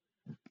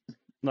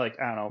 like,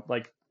 I don't know,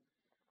 like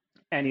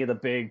any of the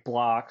big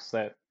blocks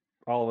that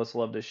all of us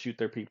love to shoot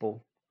their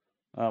people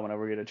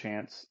whenever we get a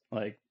chance.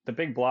 Like, the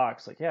big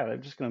blocks, like, yeah,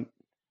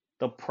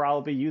 they'll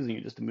probably be using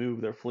it just to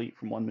move their fleet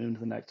from one moon to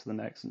the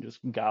next and just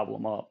gobble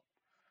them up,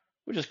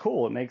 which is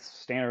cool. It makes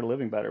standard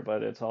living better,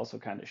 but it's also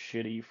kind of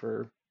shitty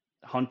for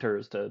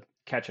hunters to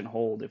catch and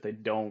hold if they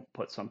don't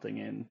put something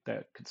in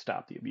that could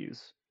stop the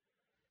abuse.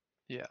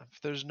 Yeah, if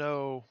there's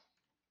no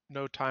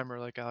timer,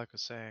 like Alek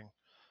was saying,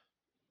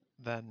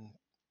 then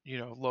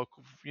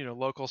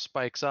local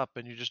spikes up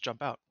and you just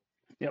jump out.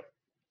 Yep.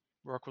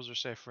 Rorquals are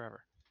safe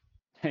forever.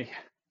 Hey,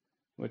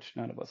 which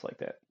none of us like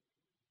that.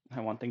 I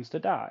want things to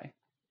die,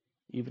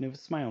 even if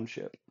it's my own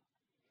ship.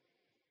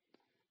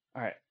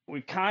 All right,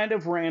 we kind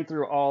of ran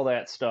through all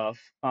that stuff.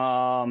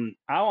 I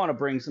want to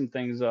bring some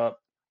things up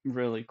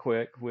really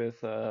quick with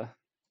Alek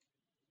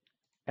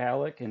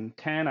and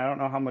Ten. I don't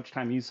know how much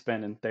time you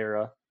spent in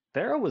Thera.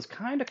 Thera was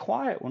kind of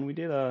quiet when we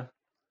did our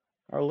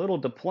little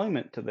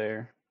deployment to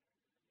there.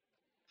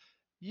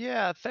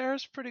 Yeah,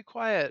 Thera's pretty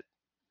quiet.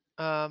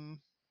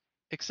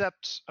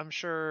 Except I'm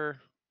sure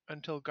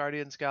until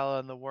Guardian's Gala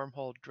and the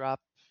wormhole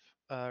drop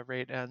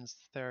rate ends,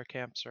 Thera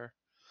camps are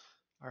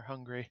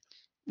hungry.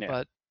 Yeah.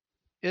 But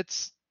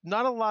it's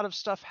not a lot of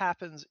stuff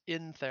happens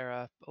in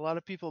Thera. A lot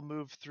of people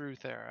move through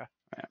Thera.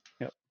 Yeah.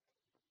 Yep.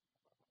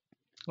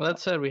 Well, that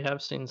said, we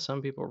have seen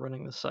some people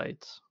running the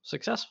sites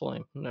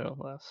successfully, no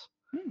less.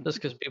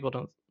 Just because people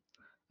don't.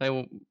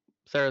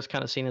 Thera's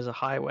kind of seen as a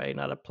highway,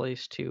 not a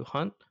place to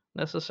hunt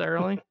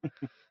necessarily.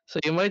 So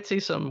you might see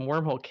some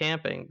wormhole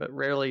camping, but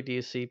rarely do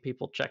you see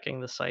people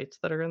checking the sites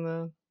that are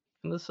in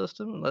the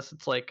system, unless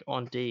it's like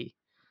on D.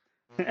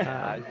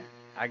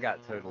 I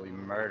got totally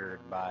murdered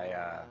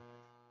by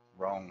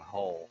wrong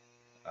hole.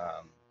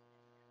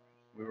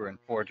 We were in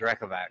Forge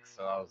Rekovac,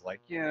 so I was like,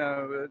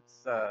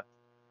 it's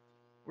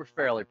we're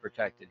fairly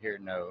protected here.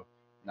 No,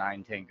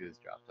 9 Tengus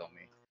dropped on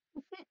me.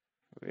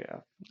 Yeah.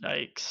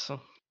 Yikes.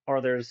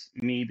 Or there's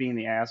me being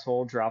the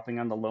asshole dropping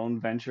on the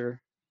lone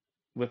venture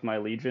with my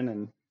Legion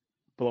and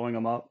blowing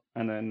them up,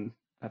 and then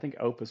I think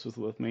Opus was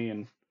with me,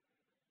 and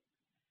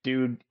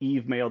dude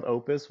Eve mailed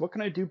Opus, what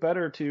can I do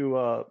better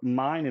to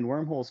mine in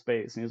wormhole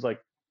space? And he was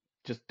like,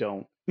 just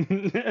don't.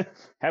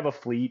 Have a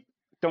fleet.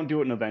 Don't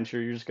do it in a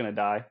venture. You're just gonna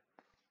die.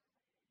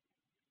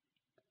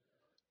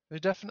 They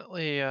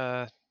definitely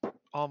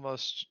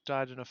almost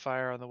died in a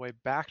fire on the way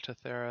back to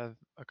Thera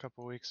a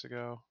couple weeks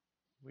ago.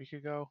 A week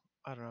ago?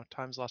 I don't know.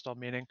 Time's lost all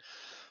meaning.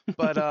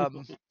 But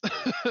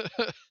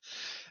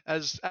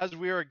as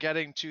we were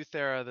getting to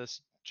Thera,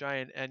 this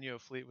giant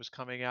Enyo fleet was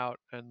coming out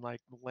and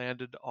like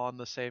landed on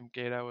the same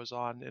gate I was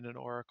on in an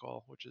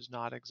Oracle, which is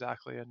not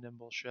exactly a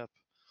nimble ship.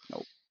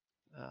 Nope.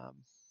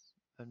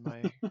 And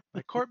my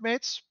court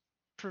mates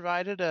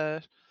provided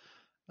a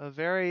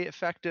very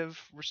effective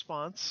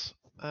response.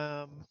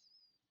 And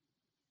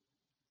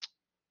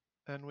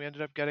we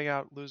ended up getting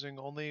out losing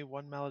only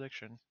 1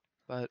 malediction.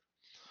 But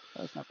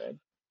that's not bad.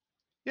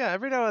 Yeah,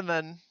 every now and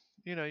then,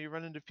 you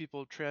run into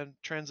people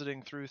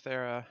transiting through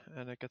Thera,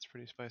 and it gets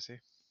pretty spicy.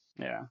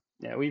 Yeah,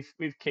 we've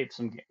camped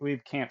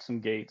some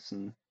gates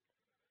and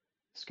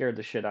scared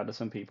the shit out of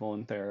some people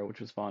in Thera, which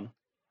was fun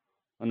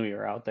when we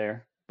were out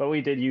there. But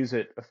we did use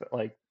it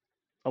like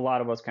a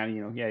lot of us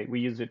kind of, we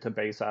used it to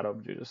base out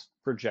of, to just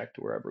project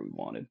wherever we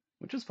wanted,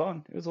 which is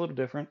fun. It was a little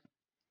different.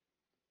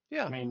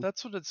 Yeah,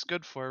 that's what it's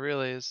good for,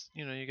 really, is,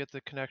 you get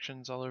the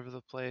connections all over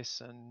the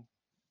place, and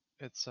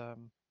it's,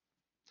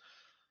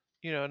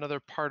 another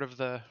part of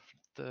the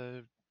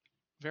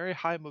very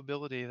high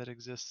mobility that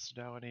exists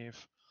now in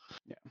Eve.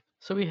 Yeah.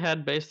 So we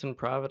had based in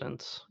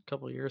Providence a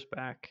couple of years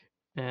back,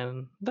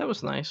 and that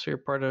was nice. We were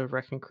part of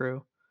Wrecking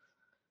Crew.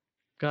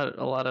 Got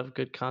a lot of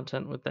good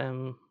content with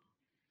them.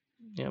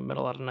 Met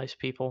a lot of nice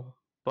people.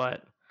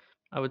 But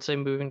I would say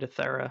moving to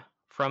Thera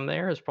from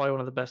there is probably one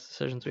of the best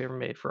decisions we ever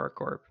made for our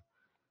corp.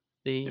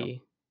 The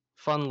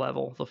fun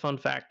level, the fun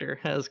factor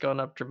has gone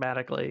up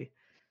dramatically.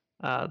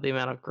 The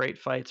amount of great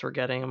fights we're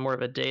getting on more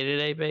of a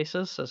day-to-day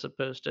basis, as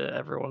opposed to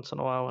every once in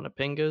a while when a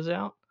ping goes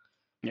out,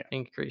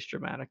 increased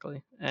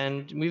dramatically.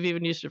 And we've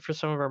even used it for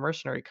some of our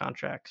mercenary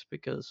contracts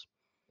because,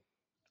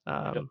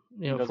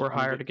 if we're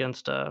hired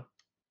against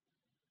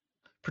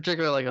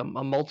particularly like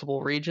a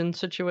multiple region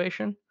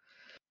situation,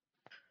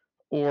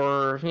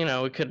 or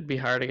we could be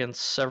hired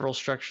against several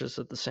structures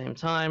at the same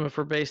time. If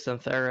we're based in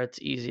Thera,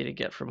 it's easy to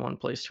get from one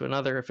place to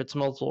another. If it's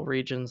multiple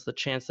regions, the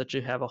chance that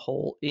you have a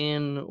hole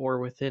in or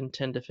within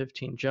 10 to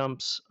 15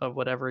 jumps of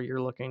whatever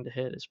you're looking to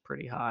hit is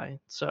pretty high.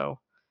 So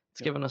it's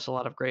given us a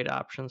lot of great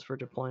options for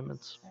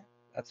deployments.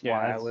 That's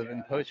why I live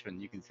in Pochman.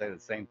 You can say the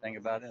same thing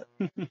about it.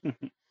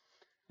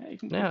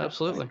 Yeah,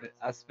 absolutely.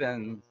 I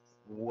spend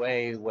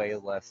way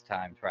less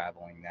time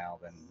traveling now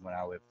than when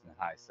I lived in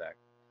HiSec.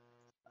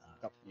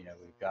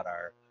 We've got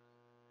our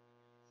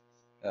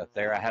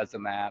Thera has a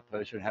map.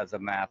 Pochman has a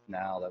map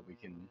now that we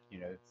can,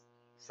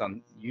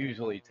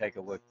 usually take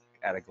a look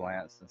at a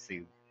glance and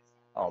see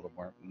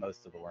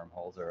most of the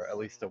wormholes, or at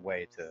least a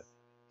way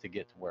to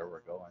get to where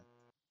we're going.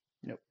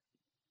 Yep.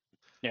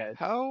 Yeah.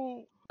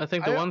 I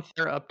think the one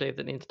Thera update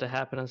that needs to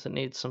happen is it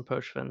needs some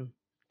Pochman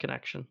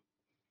connection.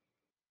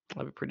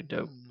 That'd be pretty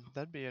dope.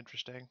 That'd be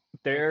interesting.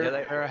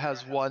 Thera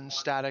has one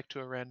static to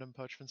a random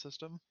Pochman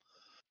system.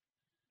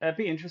 That'd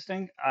be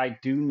interesting. I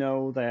do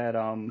know that.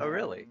 Oh,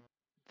 really?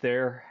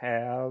 There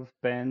have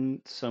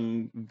been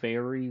some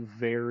very,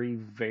 very,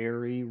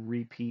 very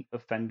repeat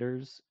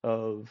offenders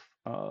of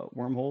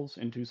wormholes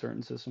into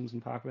certain systems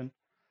in Pochman.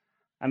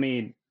 I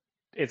mean,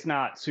 it's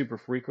not super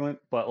frequent,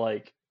 but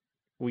like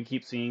we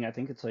keep seeing, I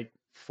think it's like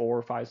 4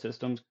 or 5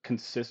 systems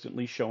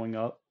consistently showing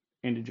up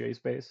into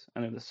JSpace,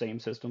 and they're the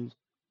same systems.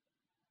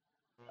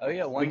 Oh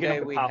yeah, one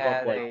day we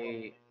had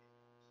a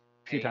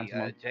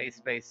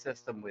JSpace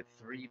system with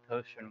 3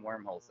 Pochman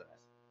wormholes in it.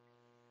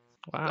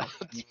 Wow!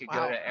 You could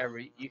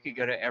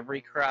go to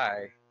every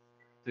cry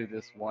through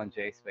this one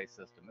JSpace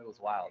system. It was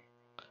wild.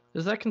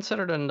 Is that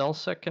considered a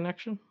nullsec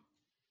connection?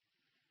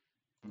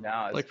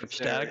 No, it's like for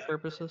static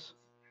purposes.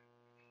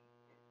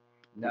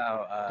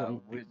 No,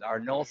 our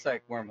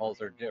nullsec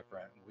wormholes are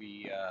different.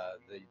 We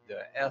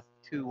the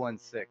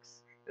F216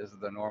 is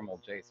the normal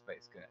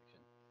JSpace connection.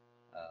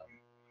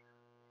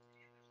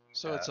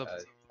 So it's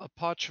a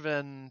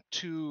Pochven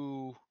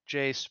 2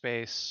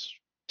 JSpace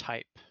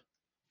type.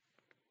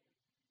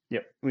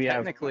 Yep.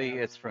 Technically,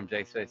 it's from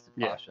JSpace to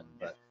Pochven,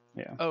 but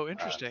yeah. Oh,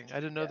 interesting. I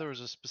didn't know there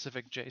was a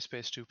specific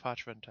JSpace 2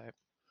 Pochven type.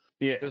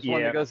 Yeah. There's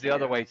one that goes the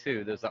other way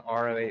too. There's an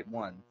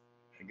R081.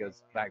 It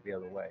goes back the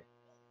other way.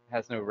 It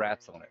has no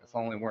rats on it. It's the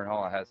only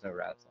wormhole that has no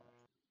rats on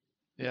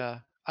it. Yeah.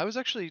 I was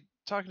actually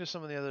talking to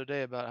someone the other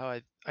day about how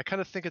I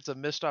kind of think it's a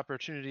missed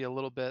opportunity a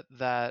little bit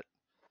that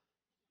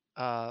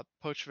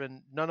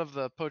Pochven, none of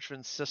the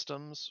Pochven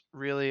systems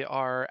really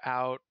are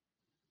out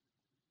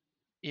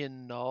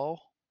in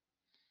null,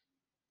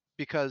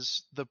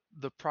 because the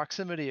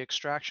proximity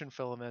extraction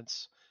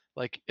filaments,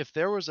 like if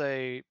there was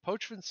a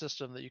Pochven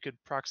system that you could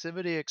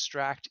proximity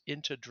extract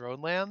into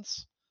drone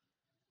lands,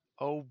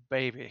 oh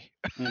baby.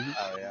 Mm-hmm.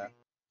 Oh yeah.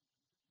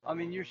 I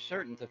mean, you're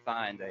certain to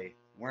find a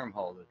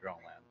wormhole to drone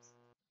lands.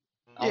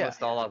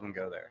 Almost all of them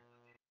go there.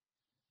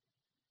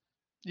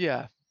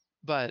 Yeah,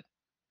 but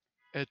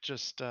it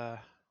just yeah,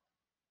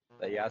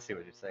 I see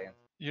what you're saying.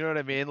 You know what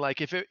I mean? Like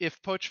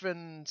if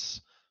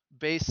Pochven's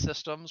base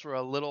systems were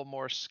a little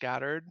more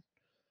scattered,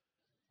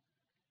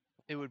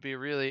 it would be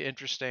really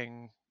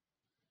interesting,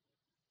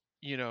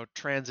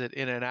 transit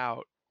in and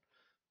out.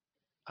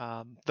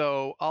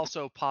 Though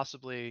also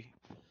possibly,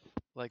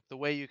 like the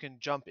way you can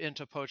jump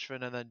into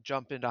Pochven and then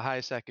jump into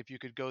HiSec, if you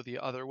could go the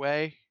other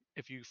way,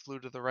 if you flew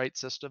to the right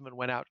system and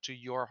went out to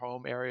your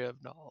home area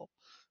of null,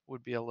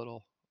 would be a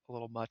little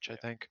much, I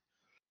think.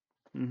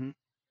 Mm-hmm.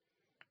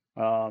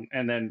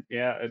 And then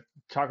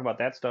talk about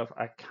that stuff.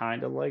 I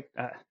kind of like.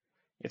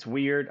 It's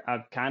weird.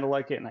 I kind of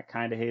like it and I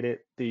kind of hate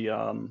it.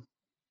 The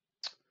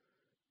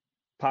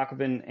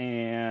Pochven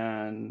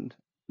and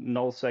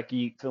nullsec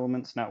eat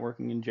filaments not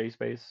working in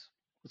JSpace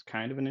was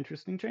kind of an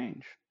interesting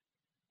change.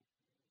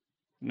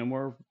 No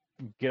more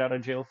get out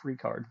of jail free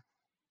card.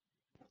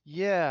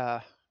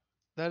 Yeah,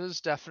 that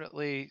is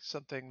definitely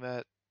something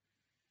that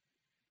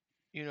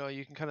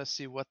you can kind of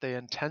see what they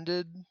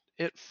intended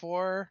it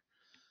for,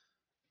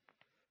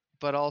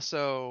 but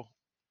also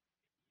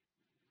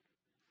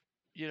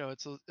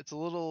it's a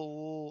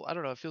little, I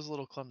don't know, it feels a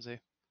little clumsy.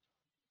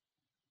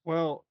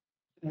 Well,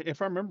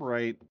 if I remember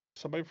right,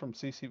 somebody from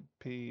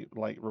CCP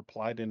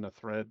replied in a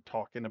thread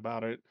talking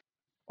about it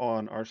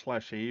on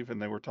r/Eve,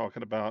 and they were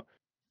talking about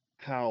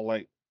how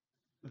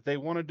they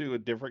want to do a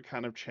different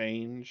kind of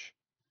change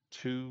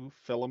to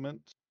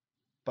filaments,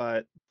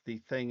 but the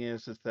thing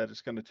is that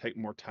it's going to take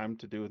more time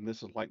to do, and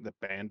this is like the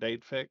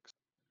Band-Aid fix.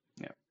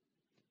 Yeah,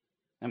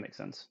 that makes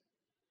sense.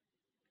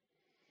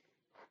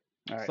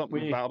 All right,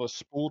 Something about a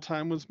spool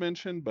time was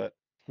mentioned, but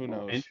who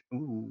knows?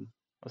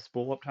 A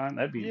spool up time?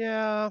 That'd be...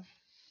 Yeah.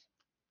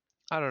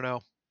 I don't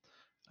know.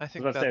 I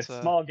think that's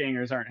small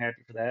gangers aren't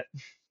happy for that.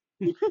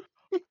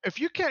 If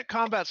you can't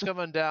combat scan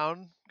someone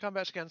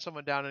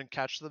down and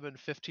catch them in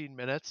 15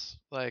 minutes,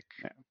 let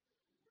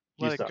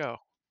it go.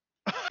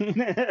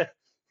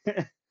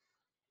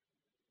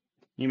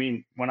 You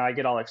mean when I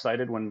get all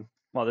excited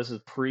this is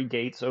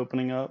pre-gates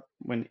opening up,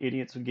 when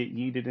idiots would get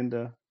yeeted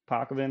into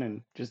Pokemon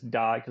and just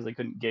die because they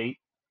couldn't gate?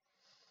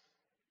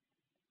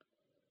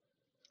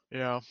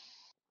 Yeah.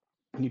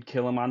 And you'd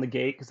kill them on the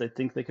gate because they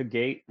think they could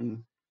gate,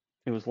 and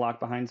it was locked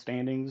behind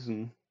standings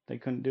and they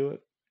couldn't do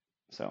it.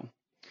 So, all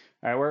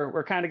right,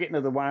 we're kind of getting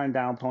to the wind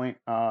down point.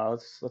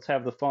 Let's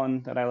have the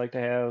fun that I like to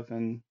have,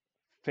 and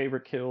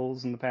favorite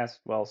kills in the past,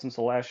 since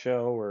the last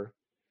show or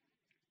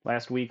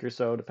last week or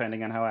so,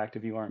 depending on how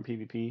active you are in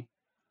PvP.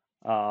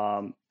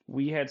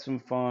 We had some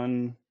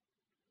fun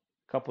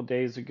a couple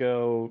days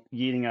ago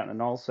yeeting out in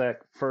a nullsec.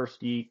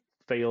 First yeet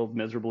failed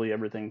miserably.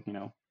 Everything,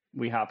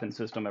 we hop in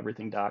system,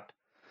 everything docked.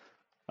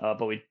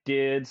 But we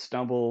did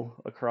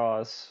stumble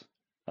across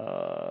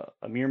a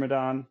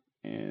Myrmidon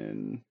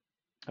in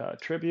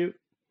Tribute.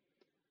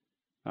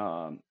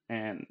 And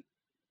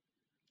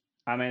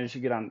I managed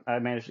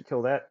to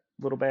kill that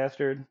little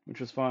bastard, which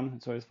was fun.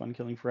 It's always fun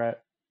killing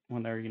Frat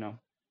when they're,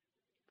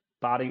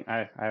 botting.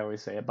 I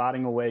always say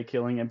botting away,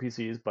 killing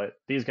NPCs, but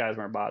these guys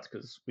weren't bots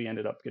because we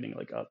ended up getting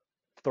like a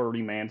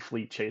 30-man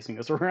fleet chasing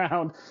us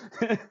around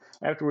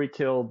after we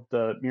killed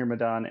the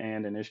Myrmidon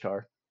and an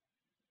Ishtar.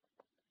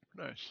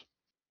 Nice.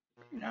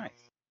 Nice.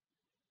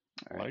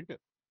 I like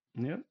it.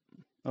 Yep.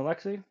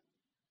 Alexi,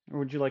 or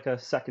would you like a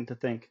second to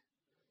think?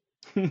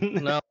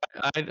 No,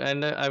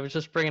 I was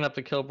just bringing up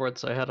the kill board,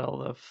 so I had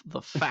all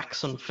the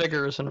facts and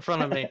figures in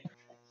front of me.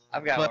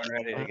 I've got one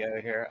ready to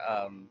go here.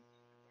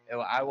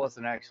 I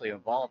wasn't actually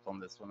involved on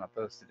this one. I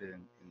posted it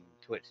in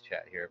Twitch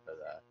chat here,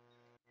 but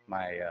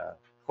my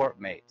corp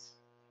mates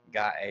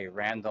got a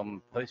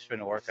random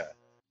postman orca.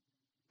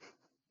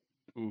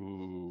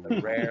 Ooh. The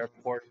rare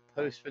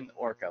postman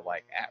orca,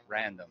 at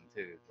random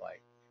too,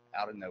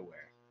 out of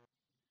nowhere.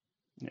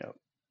 Yep.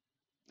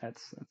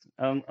 That's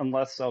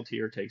unless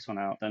Saltier takes one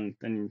out,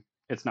 then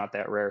it's not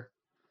that rare.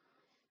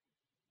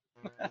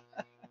 So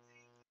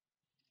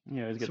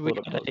we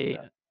got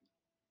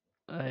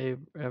a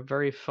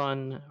very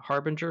fun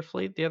Harbinger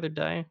fleet the other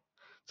day.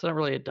 It's not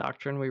really a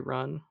doctrine we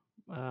run.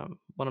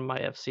 One of my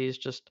FCs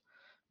just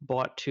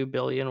bought 2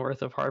 billion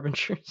worth of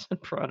Harbingers and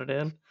brought it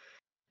in.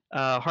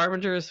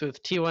 Harbingers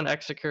with T1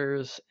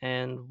 Executors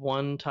and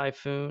 1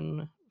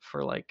 Typhoon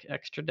for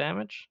extra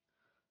damage.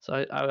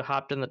 So I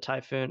hopped in the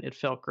Typhoon. It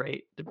felt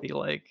great to be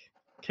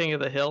king of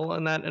the hill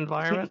in that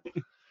environment.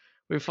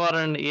 We fought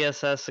on an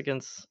ESS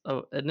against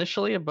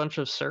initially a bunch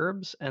of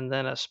Serbs, and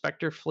then a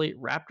Spectre fleet,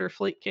 Raptor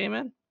fleet came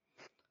in.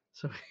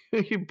 So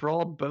we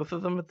brawled both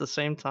of them at the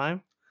same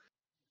time.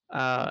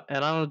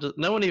 And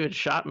no one even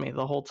shot me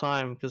the whole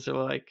time because they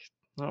were like,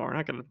 "No, we're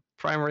not going to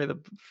primary the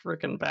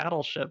freaking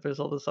battleship.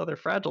 There's all this other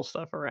fragile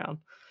stuff around."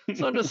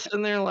 So I'm just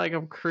sitting there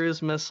I'm cruise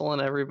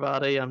missiling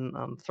everybody.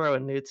 I'm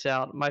throwing newts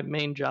out. My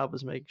main job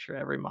was making sure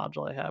every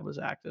module I had was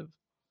active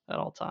at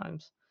all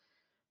times.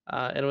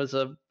 And it was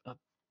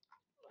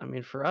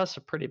for us,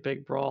 a pretty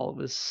big brawl. It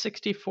was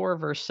 64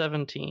 versus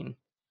 17.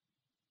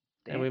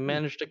 Damn. And we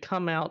managed to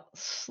come out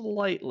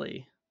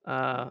slightly.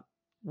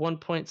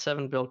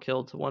 1.7 bill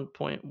killed to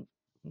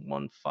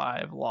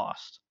 1.15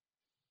 lost.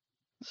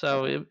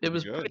 So it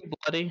was pretty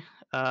bloody.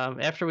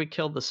 After we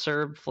killed the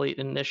Serb fleet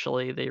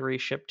initially, they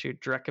reshipped to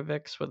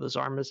Drekovics with a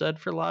Zarmazed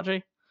for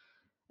Logi.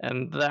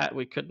 And that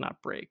we could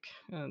not break.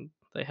 And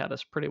they had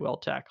us pretty well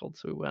tackled,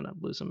 so we went up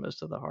losing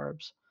most of the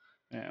Harbs.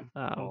 Yeah.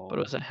 But it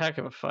was a heck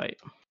of a fight.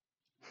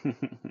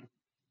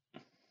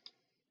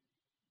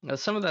 Now,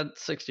 some of that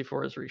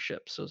 64 is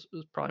reshipped, so it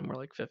was probably more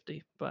like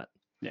 50. But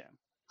yeah,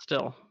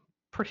 still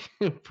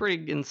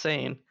pretty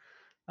insane.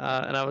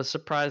 And I was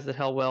surprised at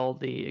how well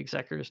the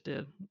executors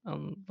did.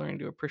 I'm learning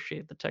to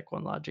appreciate the Tech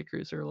 1 Logic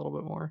Cruiser a little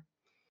bit more.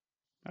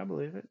 I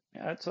believe it.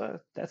 Yeah,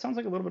 that sounds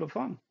like a little bit of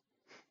fun.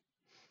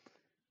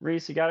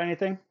 Reece, you got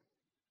anything?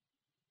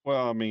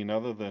 Well,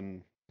 other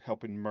than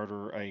helping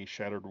murder a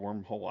shattered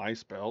wormhole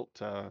ice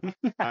belt,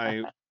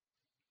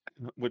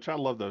 which I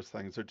love those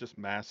things. They're just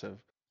massive.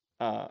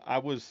 I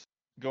was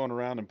going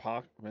around in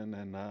Pokemon,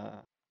 and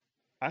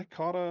I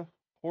caught a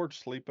horde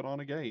sleeping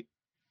on a gate.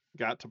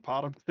 Got to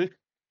pot him too,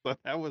 but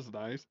that was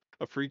nice.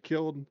 A free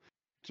kill in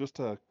just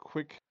a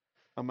quick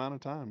amount of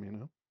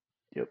time,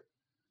 Yep.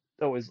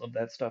 Always love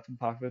that stuff in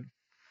Pokemon.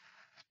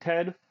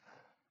 Ted?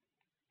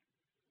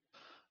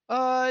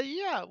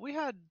 Yeah, we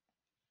had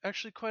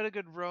actually quite a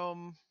good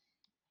roam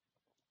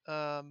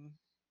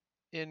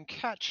in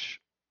Catch,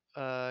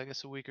 I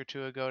guess a week or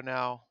two ago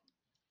now.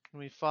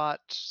 We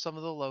fought some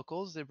of the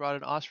locals. They brought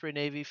an Osprey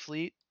Navy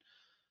fleet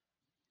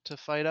to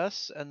fight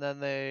us, and then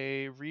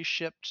they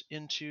reshipped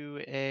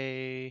into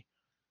a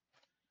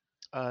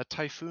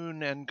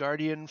Typhoon and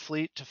Guardian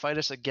fleet to fight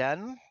us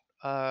again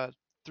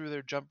through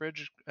their jump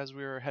bridge as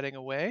we were heading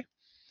away.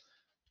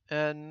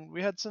 And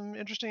we had some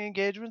interesting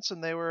engagements,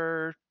 and they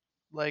were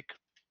like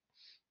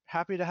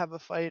happy to have a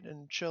fight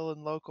and chill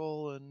and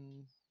local,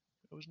 and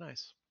it was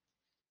nice.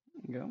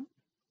 There you go.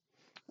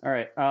 All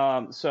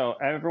right. So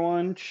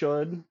everyone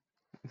should,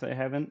 if they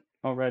haven't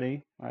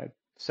already, I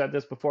said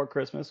this before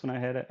Christmas when I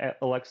had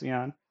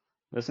Alexion.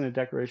 Listen to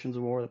Declarations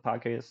of War. The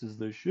podcast is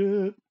the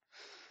shit.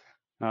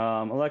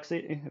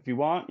 Alexi, if you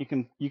want, you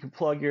can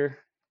plug your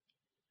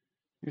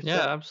Yeah,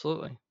 stuff.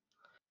 absolutely.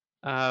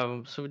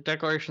 So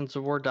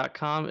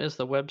declarationsofwar.com is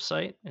the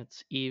website.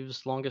 It's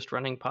Eve's longest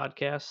running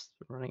podcast.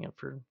 Been running it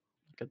for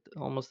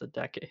almost a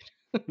decade.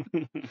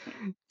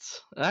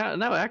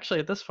 No, actually,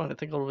 at this point, I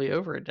think it'll be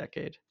over a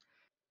decade.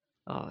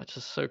 Oh, it's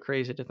just so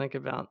crazy to think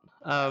about.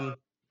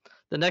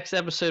 The next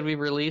episode we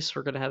release,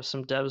 we're going to have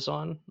some devs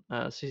on,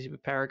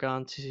 CCP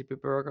Paragon,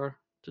 CCP Burger,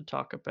 to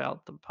talk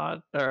about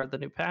the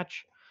new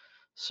patch.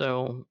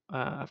 So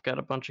I've got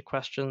a bunch of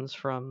questions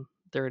from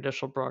their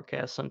initial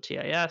broadcasts on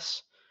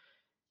TIS,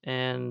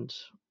 and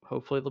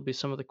hopefully there'll be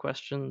some of the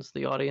questions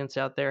the audience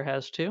out there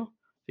has too.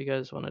 If you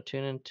guys want to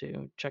tune in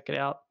to check it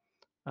out,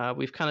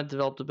 we've kind of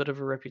developed a bit of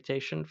a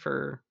reputation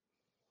for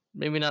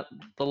maybe not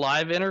the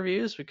live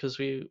interviews because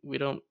we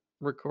don't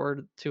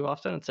record too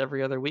often. It's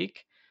every other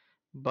week,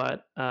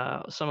 but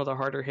some of the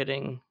harder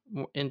hitting,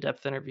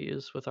 in-depth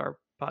interviews with our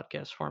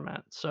podcast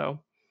format. So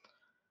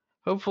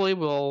hopefully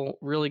we'll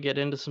really get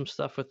into some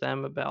stuff with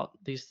them about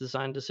these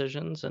design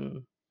decisions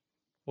and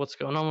what's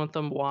going on with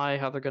them, why,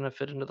 how they're going to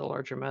fit into the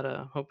larger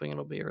meta. Hoping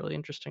it'll be a really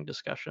interesting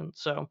discussion.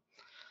 So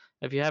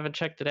if you haven't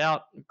checked it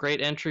out, great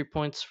entry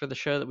points for the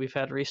show that we've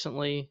had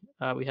recently.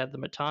 We had the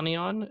Matani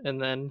on,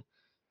 and then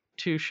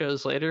 2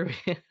 shows later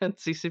we had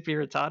CCP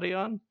Ratati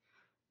on.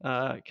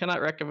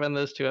 Cannot recommend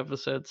those 2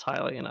 episodes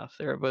highly enough.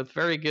 They were both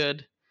very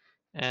good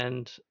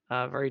and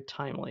very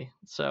timely.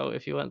 So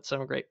if you want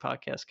some great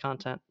podcast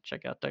content,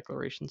 check out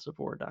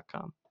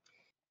declarationsofwar.com.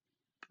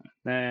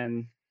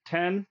 Then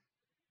 10.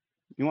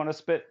 You want to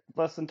spit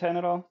less than 10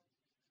 at all?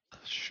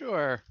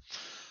 Sure.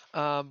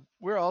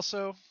 We're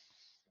also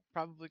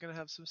probably going to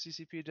have some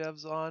CCP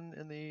devs on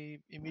in the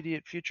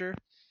immediate future.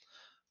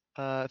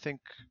 I think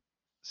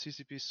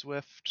CCP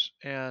Swift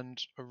and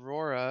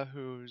Aurora,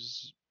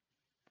 who's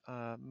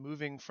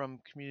moving from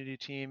community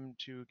team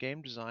to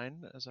game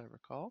design, as I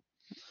recall.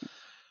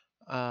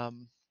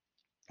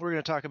 We're going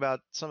to talk about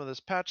some of this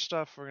patch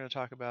stuff. We're going to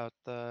talk about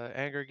the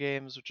Anger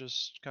games, which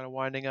is kind of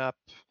winding up,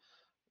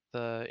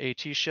 the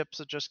AT ships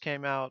that just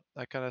came out,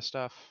 that kind of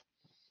stuff.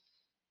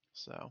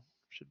 So,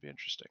 should be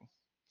interesting.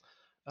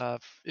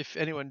 If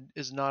anyone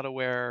is not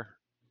aware,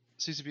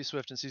 CCP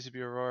Swift and CCP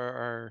Aurora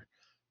are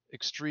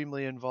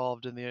extremely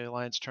involved in the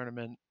Alliance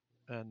tournament,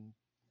 and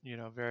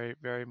very,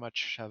 very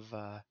much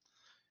have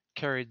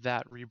carried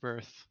that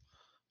rebirth.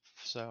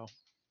 So.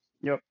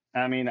 Yep.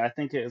 I mean, I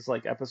think it was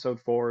like episode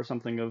 4 or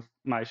something of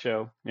my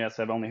show. Yes,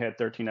 I've only had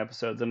 13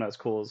 episodes. I'm not as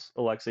cool as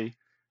Alexi.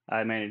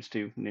 I managed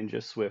to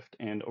ninja Swift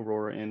and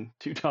Aurora in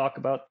to talk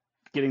about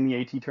getting the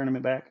AT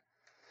tournament back.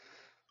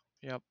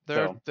 Yep,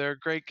 they're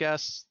great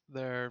guests.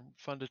 They're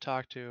fun to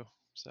talk to.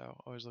 So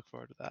always look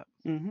forward to that.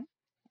 Mm-hmm.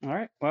 All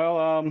right.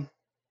 Well,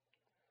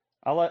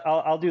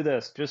 I'll do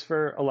this just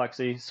for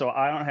Alexi, so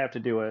I don't have to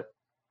do it.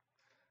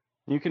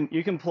 You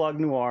can plug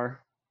Noir,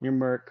 your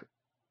Merc.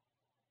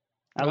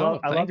 I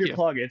love your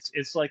plug.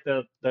 It's like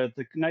the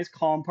nice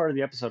calm part of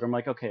the episode. I'm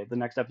like, okay, the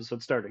next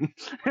episode's starting.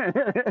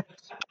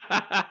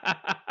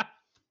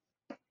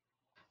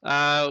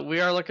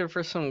 We are looking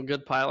for some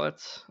good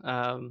pilots.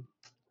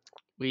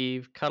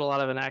 We've cut a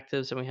lot of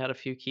inactives, and we had a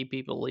few key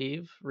people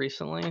leave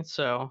recently.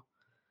 So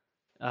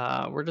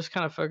we're just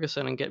kind of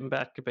focusing on getting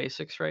back to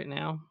basics right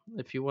now.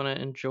 If you want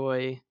to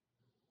enjoy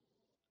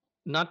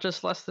not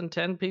just less than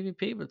 10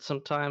 PvP, but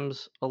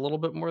sometimes a little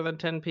bit more than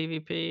 10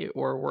 PvP,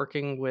 or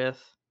working with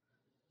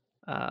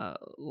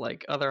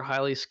like other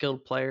highly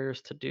skilled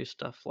players to do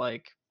stuff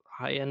like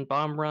high-end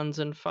bomb runs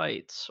and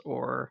fights,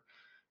 or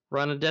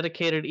run a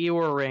dedicated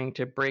EWAR ring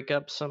to break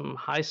up some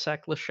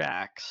high-sec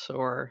Lashaks,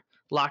 or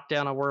lock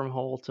down a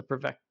wormhole to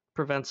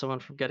prevent someone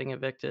from getting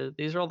evicted.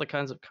 These are all the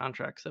kinds of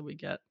contracts that we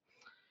get.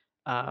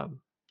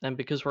 And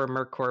because we're a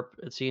Merc Corp,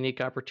 it's a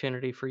unique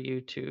opportunity for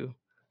you to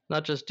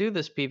not just do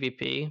this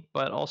PvP,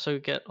 but also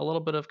get a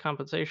little bit of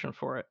compensation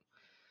for it.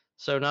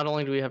 So not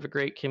only do we have a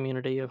great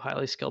community of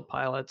highly skilled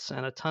pilots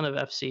and a ton of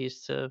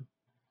FCs to,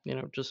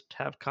 just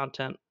have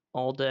content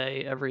all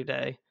day, every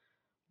day,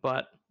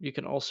 but you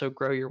can also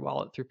grow your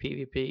wallet through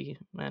PvP.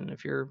 And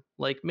if you're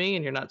like me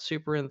and you're not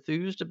super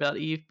enthused about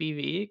EVE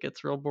PvE, it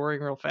gets real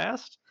boring real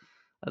fast,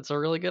 that's a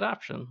really good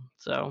option.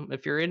 So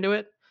if you're into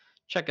it,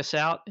 check us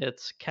out.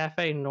 It's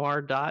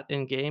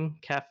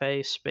cafenoir.ingame,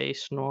 cafe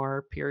space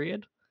noir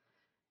period.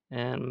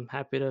 and I'm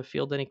happy to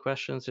field any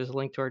questions. There's a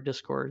link to our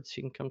Discord, so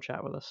you can come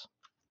chat with us.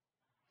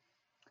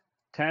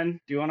 10,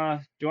 do you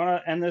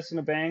wanna end this in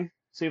a bang?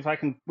 See if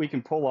we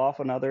can pull off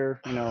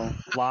another,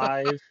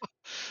 live.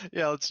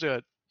 Yeah, let's do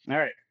it. All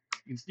right,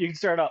 you can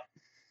start up.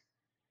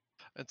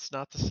 It's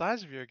not the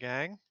size of your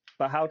gang,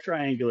 but how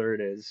triangular it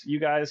is. You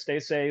guys stay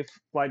safe,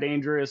 fly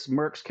dangerous.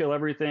 Mercs kill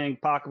everything.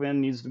 Pacman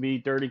needs to be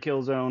dirty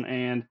kill zone,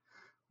 and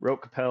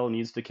Roke Capel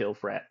needs to kill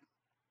Frat.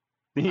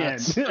 The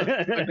end.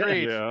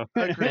 Agreed. Yeah.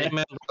 Agreed.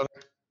 Amen,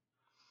 brother.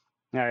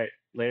 All right,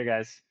 later,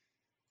 guys.